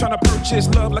club trying to purchase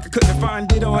love like I couldn't find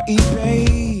it on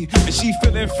eBay. And she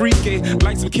feeling freaky,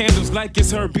 light some candles like it's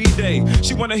her B-day.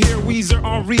 She wanna hear Weezer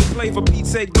on replay. For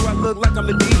Pete's sake, do I look like I'm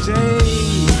the DJ?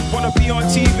 Wanna be on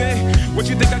TV? What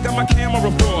you think I got my camera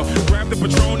for? Grab the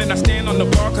Patron and I stand on the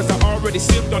bar, cause I already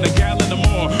sipped on a gallon or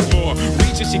more.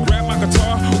 Reaching, she grabbed my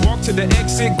guitar, walked to the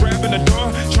exit, grabbing the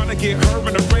door, trying to get her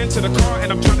and a friend to the car,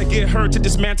 and I'm trying to get her to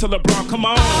dismantle the bra. Come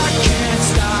on. I can't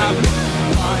stop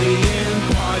partying,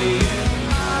 partying.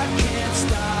 I can't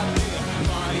stop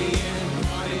partying,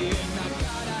 partying. I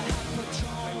gotta have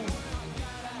Patron.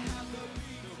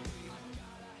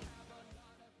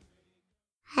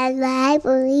 I like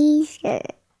Weezer.